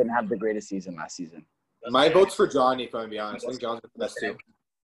home Betts runs. didn't have the greatest season last season. my vote's for Johnny, if I'm gonna be honest. I think John's the best too.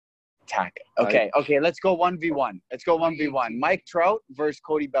 Tack. Okay, let's go 1v1. Let's go 1v1. Mike Trout versus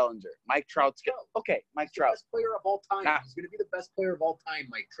Cody Bellinger. Mike Trout's good. Okay, Mike Trout. Best player of all time. Nah. He's going to be the best player of all time,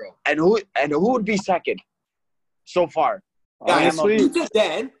 Mike Trout. And who would be second so far? Honestly,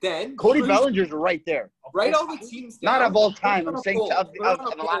 Dan, Cody please Bellinger's right there. write all the teams down. Not of all Put it time. on I'm a saying poll. of Put it on a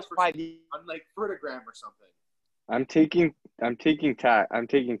the poll last for- 5 years. on like Vertigram or something. I'm taking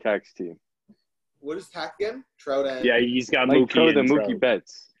Tack's team. What is Tack again? Trout and Yeah, he's got Mike Mookie Trout and Trout. Mookie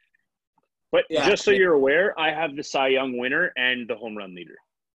Betts. But Yeah. just so you're aware, I have the Cy Young winner and the home run leader.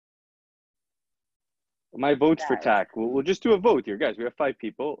 My vote's for Tack. We'll just do a vote here, guys. We have 5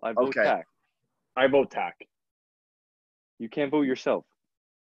 people. I vote Okay. Tack. I vote Tack. You can't vote yourself.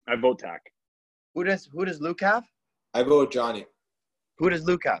 I vote Tack. Who does Luke have? I vote Johnny. Who does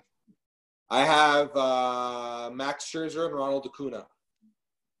Luke have? I have Max Scherzer and Ronald Acuna.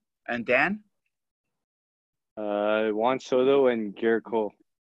 And Dan? Juan Soto and Garrett Cole.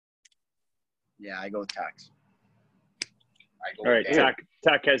 Yeah, I go Tax. All right,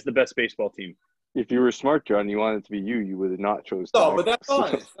 Tack has the best baseball team. If you were smart, John, you wanted it to be you would have not chose. No, Tack. but that's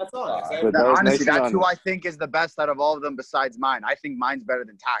honest. That's honest. But that was honestly, nice and that's who I honest. think is the best out of all of them besides mine. I think mine's better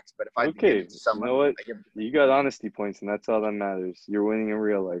than Tax, but if I Okay, give it to someone, you know what? I give it You got honesty points, and that's all that matters. You're winning in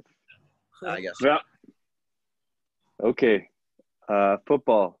real life. I guess. Yeah. Okay,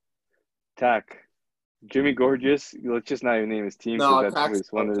 football, Tack, Jimmy Gorgeous. Let's just not even name his team No, because Tack's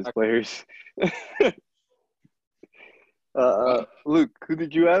that's one of his Tack. players. Luke, who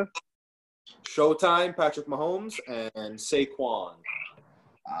did you have? Showtime, Patrick Mahomes, and Saquon.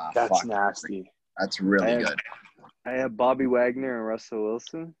 That's Fuck. nasty. That's really I- good. I have Bobby Wagner and Russell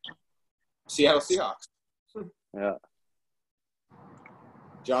Wilson. Seattle Seahawks. Yeah,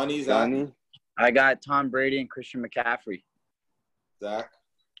 Johnny, Zach. I got Tom Brady and Christian McCaffrey. Zach.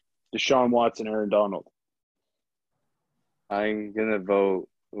 Deshaun Watson, Aaron Donald. I'm gonna vote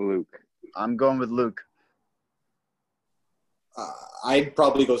Luke. I'm going with Luke. I'd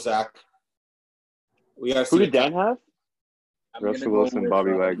probably go Zach. We got Who did Dan have? I'm gonna Russell go Wilson, with,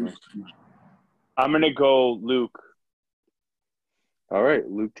 Bobby Wagner. I'm gonna go Luke. All right,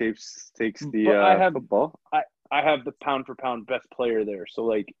 Luke takes the But I have- football. I have the pound for pound best player there, so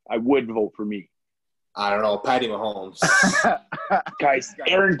like I would vote for me. I don't know. Patty Mahomes. Guys,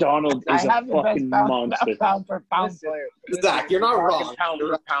 Aaron Donald is a fucking monster. pound for pound player. Zach, you're not wrong. Pound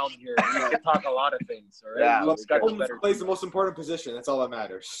for pound here. We can talk a lot of things. All right? Yeah, Luke's got the Mahomes better plays the most important position. That's all that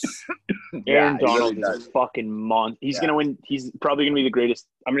matters. Aaron he Donald really is a fucking monster. He's gonna win. He's probably gonna be the greatest.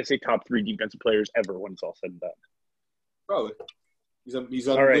 I'm gonna say top 3 defensive players ever when it's all said and done. Probably. He's All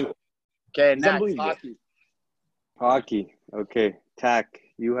right. unbelievable. Okay, He's next. unbelievable. Hockey. Hockey. Okay, Tack.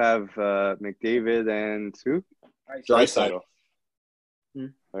 You have McDavid and who? Draisaitl. All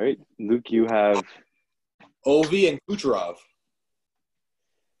right, Luke. You have. Ovi and Kucherov.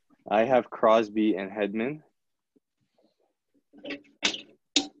 I have Crosby and Hedman.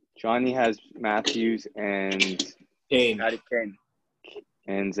 Johnny has Matthews and Kane. Patty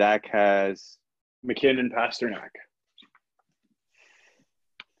Kane. Zach has. McKinnon, Pasternak.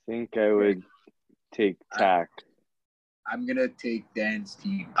 I think I would take Tack. I'm gonna take Dan's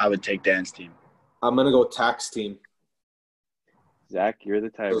team. I would take Dan's team. I'm gonna go tax team. Zach, you're the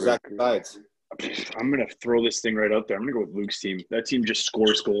So Zach tiebreaker. decides. I'm gonna throw this thing right out there. I'm gonna go with Luke's team. That team just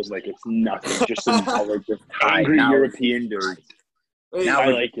scores goals like it's nothing. Just some like just hungry now- European dudes. Hey, Now I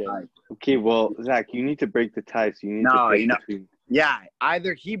we- like it. Okay, well, Zach, you need to break the tie. So you need No, to pick you know- between. Yeah,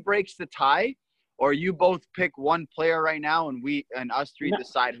 either he breaks the tie, or you both pick one player right now, and us three No.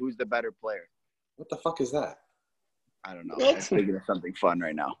 decide who's the better player. what the fuck is that? I don't know. Let's figure of something fun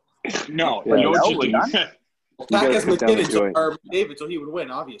right now. No, Yeah. you know what No, you we're do? done. You Tack gotta has sit down and McKinnon enjoy. or David, so he would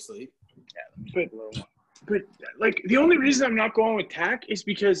win, obviously. But like the only reason I'm not going with Tack is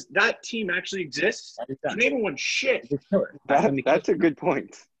because that team actually exists and they haven't won shit. That's a good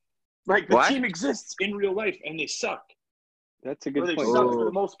point. Like the What? team exists in real life and they suck. That's a Or good they point. suck for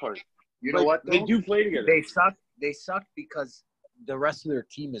the most part. You know Like, what? They though? do play together. They suck. They suck because the rest of their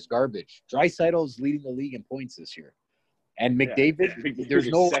team is garbage. Dreisaitl's leading the league in points this year, and McDavid. McDavid's There's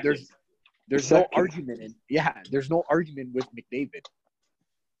no second. there's no Second. argument in there's no argument with McDavid.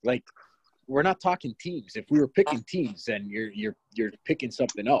 Like, we're not talking teams. If we were picking teams, then you're picking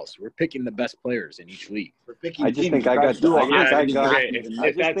something else. We're picking the best players in each league. We're picking I just teams. think I got. You guys do I a think lot. I Yeah, got. okay, if I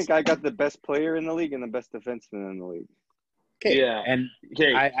just that's- think I got the best player in the league and the best defenseman in the league. Okay. Yeah. And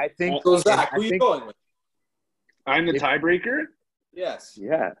Okay, I think So Zach, I who are you think- going with? I'm the tiebreaker. Yes.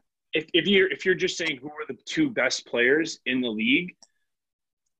 Yeah. If you're just saying who are the 2 best players in the league,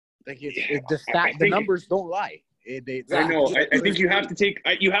 like the I the think- numbers don't lie. I know. I think you have to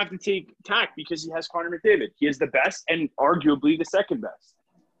take Tack because he has Connor McDavid. He is the best and arguably the second best.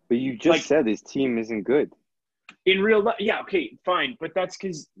 But you just Like- said his team isn't good. In real life, yeah, okay, fine, but that's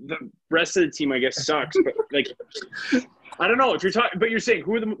because the rest of the team, I guess, sucks. But like, I don't know if you're talking, but you're saying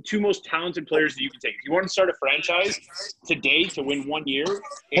who are the 2 most talented players that you can take? If you want to start a franchise today to win 1 year,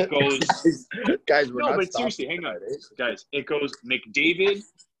 it goes. Guys, we're No, not but stopping. seriously, hang on, guys. It goes McDavid,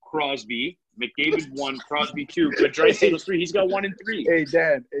 Crosby, McDavid 1, Crosby 2, but Draisaitl's 3. He's got 1 and 3. Hey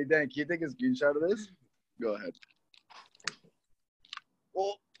Dan, can you take a screenshot of this? Go ahead.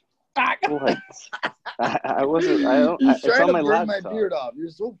 What? I wasn't. I don't. You're It's trying on to my burn my laptop. beard off. You're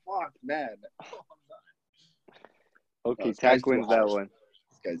so fucked, man. Okay, this guy's Tack wins too that harsh. one.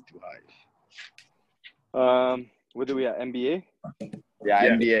 This guy's too high. What do we at? NBA? Yeah,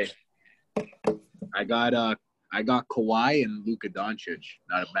 Yeah. NBA. I got Kawhi and Luka Doncic.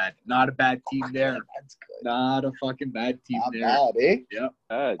 Not a bad team there. That's good. Not a fucking bad team Not there. bad, eh?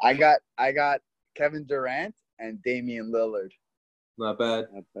 Bad. I got Kevin Durant and Damian Lillard. Not bad.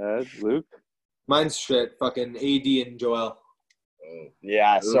 Not bad. Luke. Mine's shit. Fucking AD and Joel.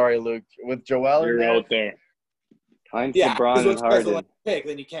 Yeah, sorry, Luke. With Joel in You're there, out there. Mine's Yeah, LeBron because and once you guys don't Harden. like pick,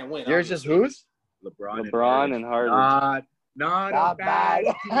 then you can't win. yours is obviously. whose? LeBron and Harden. Not Not a bad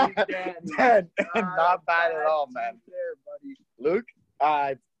bad. team, Dan. Dan, not bad at all, man. There, buddy. Luke,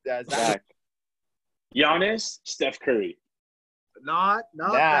 Zach. Zach. Giannis, Steph Curry. Not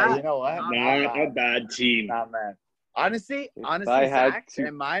Yeah, bad. you know what? Not a bad team. Not man. Honestly, I had Zach to-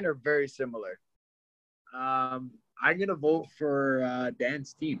 and mine are very similar. I'm gonna vote for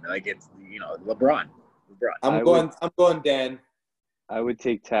Dan's team. Like it's LeBron. I'm going Dan. I would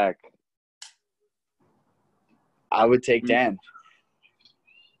take Tack. I would take Dan.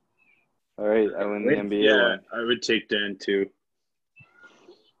 All right, I win the NBA Yeah, one. I would take Dan too.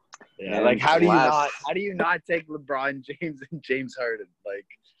 Yeah, And like how do last- you not take LeBron James and James Harden? Like,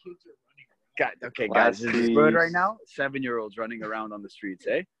 God, okay, Last guys, is three- this good right now? 7-year-olds running around on the streets,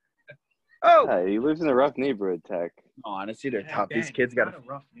 eh? Oh, Yeah, he lives in a rough neighborhood, Tack. no, honestly, they're Yeah, tough. Dan, These kids not gotta a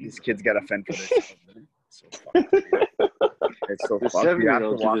rough These kids gotta fend for themselves. So it's so The fucked. You have to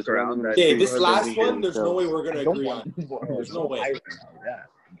 7-year-olds are walk just around. running that- Okay, this Neighborhood last living one, there's no way we're I gonna don't agree want on. to. There's no way. Yeah,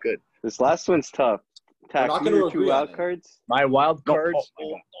 I'm good. This last one's tough. Tack, not who gonna are your two agree on wild it. cards? My wild No, cards.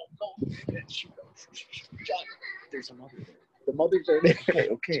 oh my God. John, there's a mother there. The mother's are there.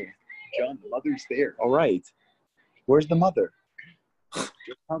 Okay, John, the mother's there. All right. Where's the mother?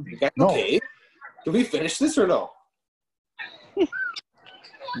 You guys No. okay? Can we finish this or no? You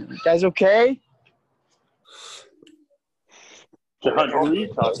guys okay? John, who are you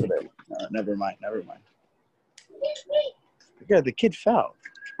talking about? Never mind. Yeah, the kid fell.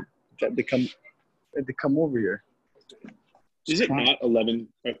 Had to come over here. Is it not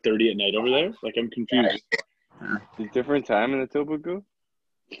 11:30 at night over there? Like, I'm confused. A different time in the Tobago?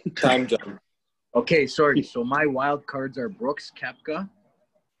 Time jump. Okay, sorry. So my wild cards are Brooks Koepka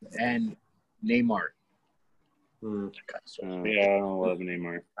and Neymar. Yeah, I don't love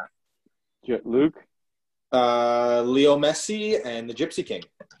Neymar. Luke? Leo Messi and the Gypsy King.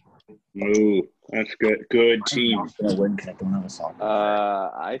 Ooh, that's good. Good team. I'm gonna win because I don't have a soccer.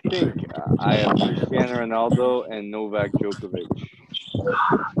 I think I have Cristiano Ronaldo and Novak Djokovic.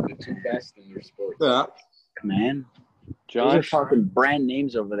 The two best in your sport. Yeah. Man, those are Josh? fucking brand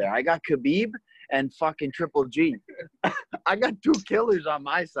names over there. I got Khabib and fucking Triple G. I got two killers on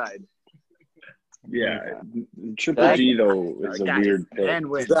my side. Yeah, Triple G though is a Guys, weird pick. Dan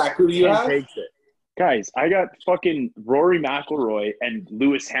wins. Zach, who do you Dan have? takes it. Guys, I got fucking Rory McIlroy and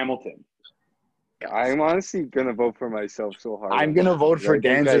Lewis Hamilton. I'm honestly going to vote for myself so hard. I'm gonna vote for Like, you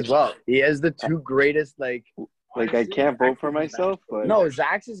Dan's guys- as well. He has the two greatest. Like, Like, I can't vote for myself, but no,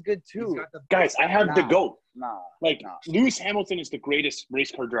 Zach's is good too. Guys, I have the Nah. GOAT. Nah, Like, nah. Lewis Hamilton is the greatest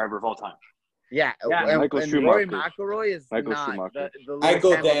race car driver of all time. Yeah, Yeah, and Michael Rory McIlroy. McIlroy is Michael not Schumacher. the I Lewis go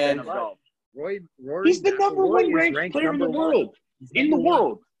Hamilton Dan. of golf. Rory He's the number McIlroy one is ranked player in the number one. world. In the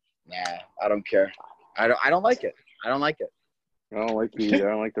world. Nah, I don't care. I don't like it. I don't like it. I don't like you either.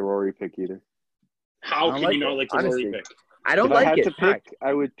 I don't like the Rory pick either. How I can like you not it, like the honestly. Rory pick? I don't If I like had it. to pick,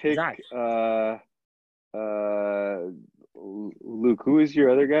 I would pick Zach. Luke. Who is your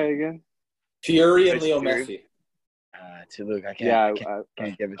other guy again? Fury and Leo Fury. Messi. To Luke, I can't. Yeah, I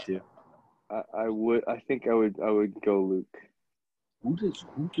can't give it to you. I would. I think I would go Luke. Who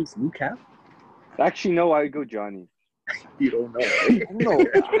does Luke have? Actually, no. I would go Johnny. You don't know. No,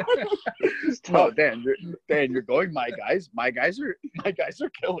 it's No, tough. Dan, you're going. My guys are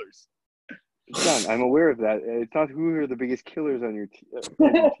killers. John, I'm aware of that. It's not who are the biggest killers on your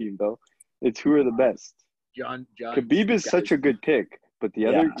team, though. It's who are the best. John. Khabib is such a good pick, but the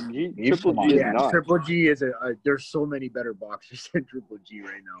other Triple G is Yeah, not. Triple G is there's so many better boxers than Triple G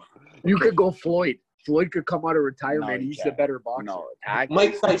right now. You could go Floyd. Floyd could come out of retirement. No, he He's the can't. better boxer. No,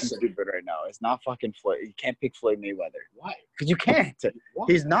 Mike is Tyson. stupid right now. It's not fucking Floyd. You can't pick Floyd Mayweather. Why? Because you can't. Why?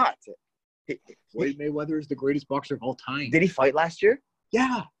 He's not. Floyd Mayweather is the greatest boxer of all time. Did he fight last year?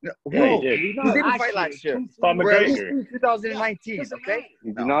 Yeah. No, Yeah, he did. he didn't fight last year. Bob We're at least McGregor. in 2019, okay?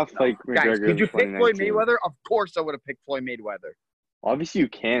 You do not fight Guys, McGregor. did you in pick Floyd 2019. Mayweather? Of course I would have picked Floyd Mayweather. Obviously, you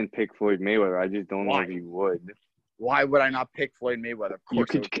can pick Floyd Mayweather. I just don't know Why? if you would. Why would I not pick Floyd Mayweather? Of You course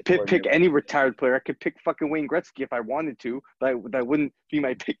I could would pick, Floyd pick Mayweather. any retired player. I could pick fucking Wayne Gretzky if I wanted to, but that wouldn't be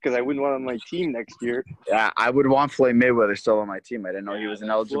my pick because I wouldn't want him on my team next year. Yeah, I would want Floyd Mayweather still on my team. I didn't know he was an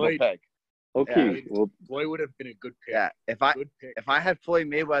eligible Floyd. pick. Okay, Yeah. well, Floyd would have been a good pick. Yeah, if I had Floyd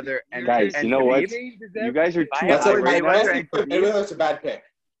Mayweather and Guys, and you know what? Khabib, you guys are too That's high like right now. Mayweather's a bad pick.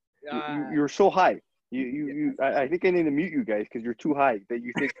 You're so high. I think I need to mute you guys because you're too high that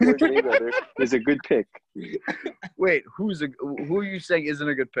you think Floyd Mayweather is a good pick. wait, who are you saying isn't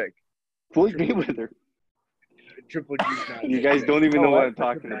a good pick? Floyd Mayweather. Triple G's not. You guys don't even know No, what I'm that's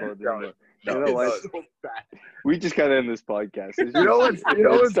talking a about. bad Anymore. You know what? So bad. We just gotta end this podcast. It's You know just-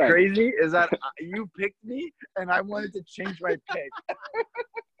 what's it's done. crazy is that you picked me and I wanted to change my pick.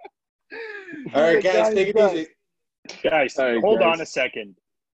 All right, guys, take it easy. Guys, All right, hold guys. on a second.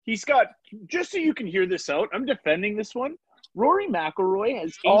 He's got, just so you can hear this out, I'm defending this one. Rory McIlroy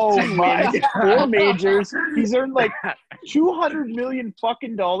has 18 wins, 4 majors. He's earned like $200 million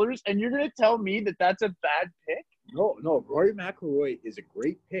fucking dollars, and you're gonna tell me that that's a bad pick? No. Rory McIlroy is a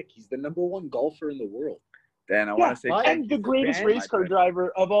great pick. He's the number one golfer in the world. Dan, I want to say and the greatest Dan, race car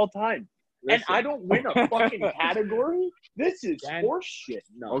driver of all time. Listen, And I don't win a fucking category? This is Dan- horse shit.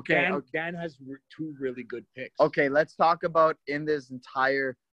 no. Okay, Dan has two really good picks. Okay, let's talk about in this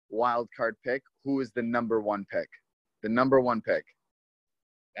entire wild card pick, who is the number one pick? The number one pick.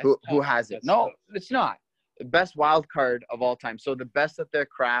 That's Who tough. has it? That's No, tough. it's not. The best wild card of all time. So the best at their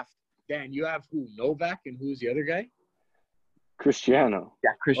craft. Dan, you have who? Novak, and who's the other guy? Cristiano.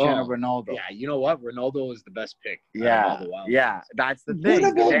 Yeah, Cristiano Oh, Ronaldo. Yeah, you know what? Ronaldo is the best pick. out of Yeah, all the wild yeah, cards. that's the What thing.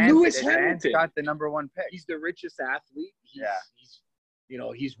 about Lewis Dan's Hamilton? got the number one pick. He's the richest athlete. Yeah.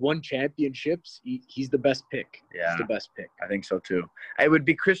 He's won championships. He's the best pick. Yeah. He's the best pick. I think so too. It would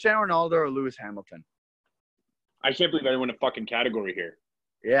be Cristiano Ronaldo or Lewis Hamilton. I can't believe I didn't win a fucking category here.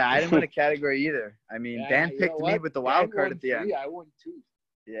 Yeah, I didn't win a category either. I mean, Yeah, Dan you picked know me what? with the Dan wild card won at the end. 3, I won 2.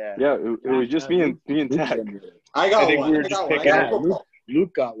 Yeah. Yeah, it was just me and Tag. I got think one. we were I just got one. I picking got Yeah, football.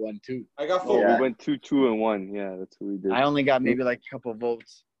 Luke got one too. I got Oh, football. we went 2, 2, and 1. Yeah, that's what we did. I only got maybe like a couple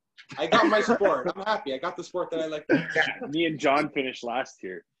votes. I got my sport. I'm happy. I got the sport that I like. Me and John finished last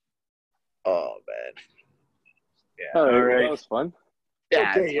year. Oh man. All right, All right. that was fun.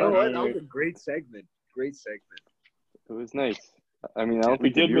 Yeah. Okay, it's you know funny. what? That was a great segment. Great segment. It was nice. I mean, I don't We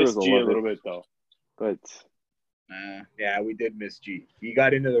think the did miss viewers will G a love little it, bit, though. but Yeah, we did miss G. He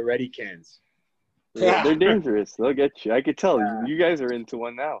got into the ready cans. they're dangerous. They'll get you. I could tell. You guys are into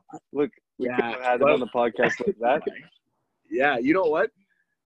one now. Look, we could have had them on the podcast like that. Yeah, you know what?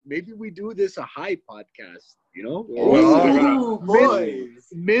 Maybe we do this a high podcast. You know, Ooh, boys.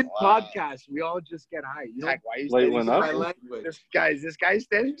 mid podcast, we all just get high. You know, Heck, why are you Light standing one so up? My close? language. This guy's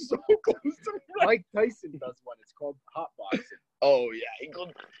standing so close to me. Mike Tyson does one. It's called hot boxing. Oh yeah, he goes,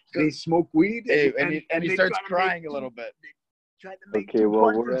 They smoke weed hey, and he they starts try to crying make a little bit. try to make Okay, two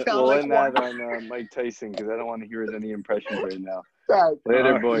well, partners sound we'll like end one. that on Mike Tyson because I don't want to hear any impressions right now. Tag. Later,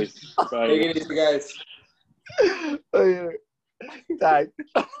 Alright. boys. Bye. Take it easy, guys. Oh, yeah. Tag.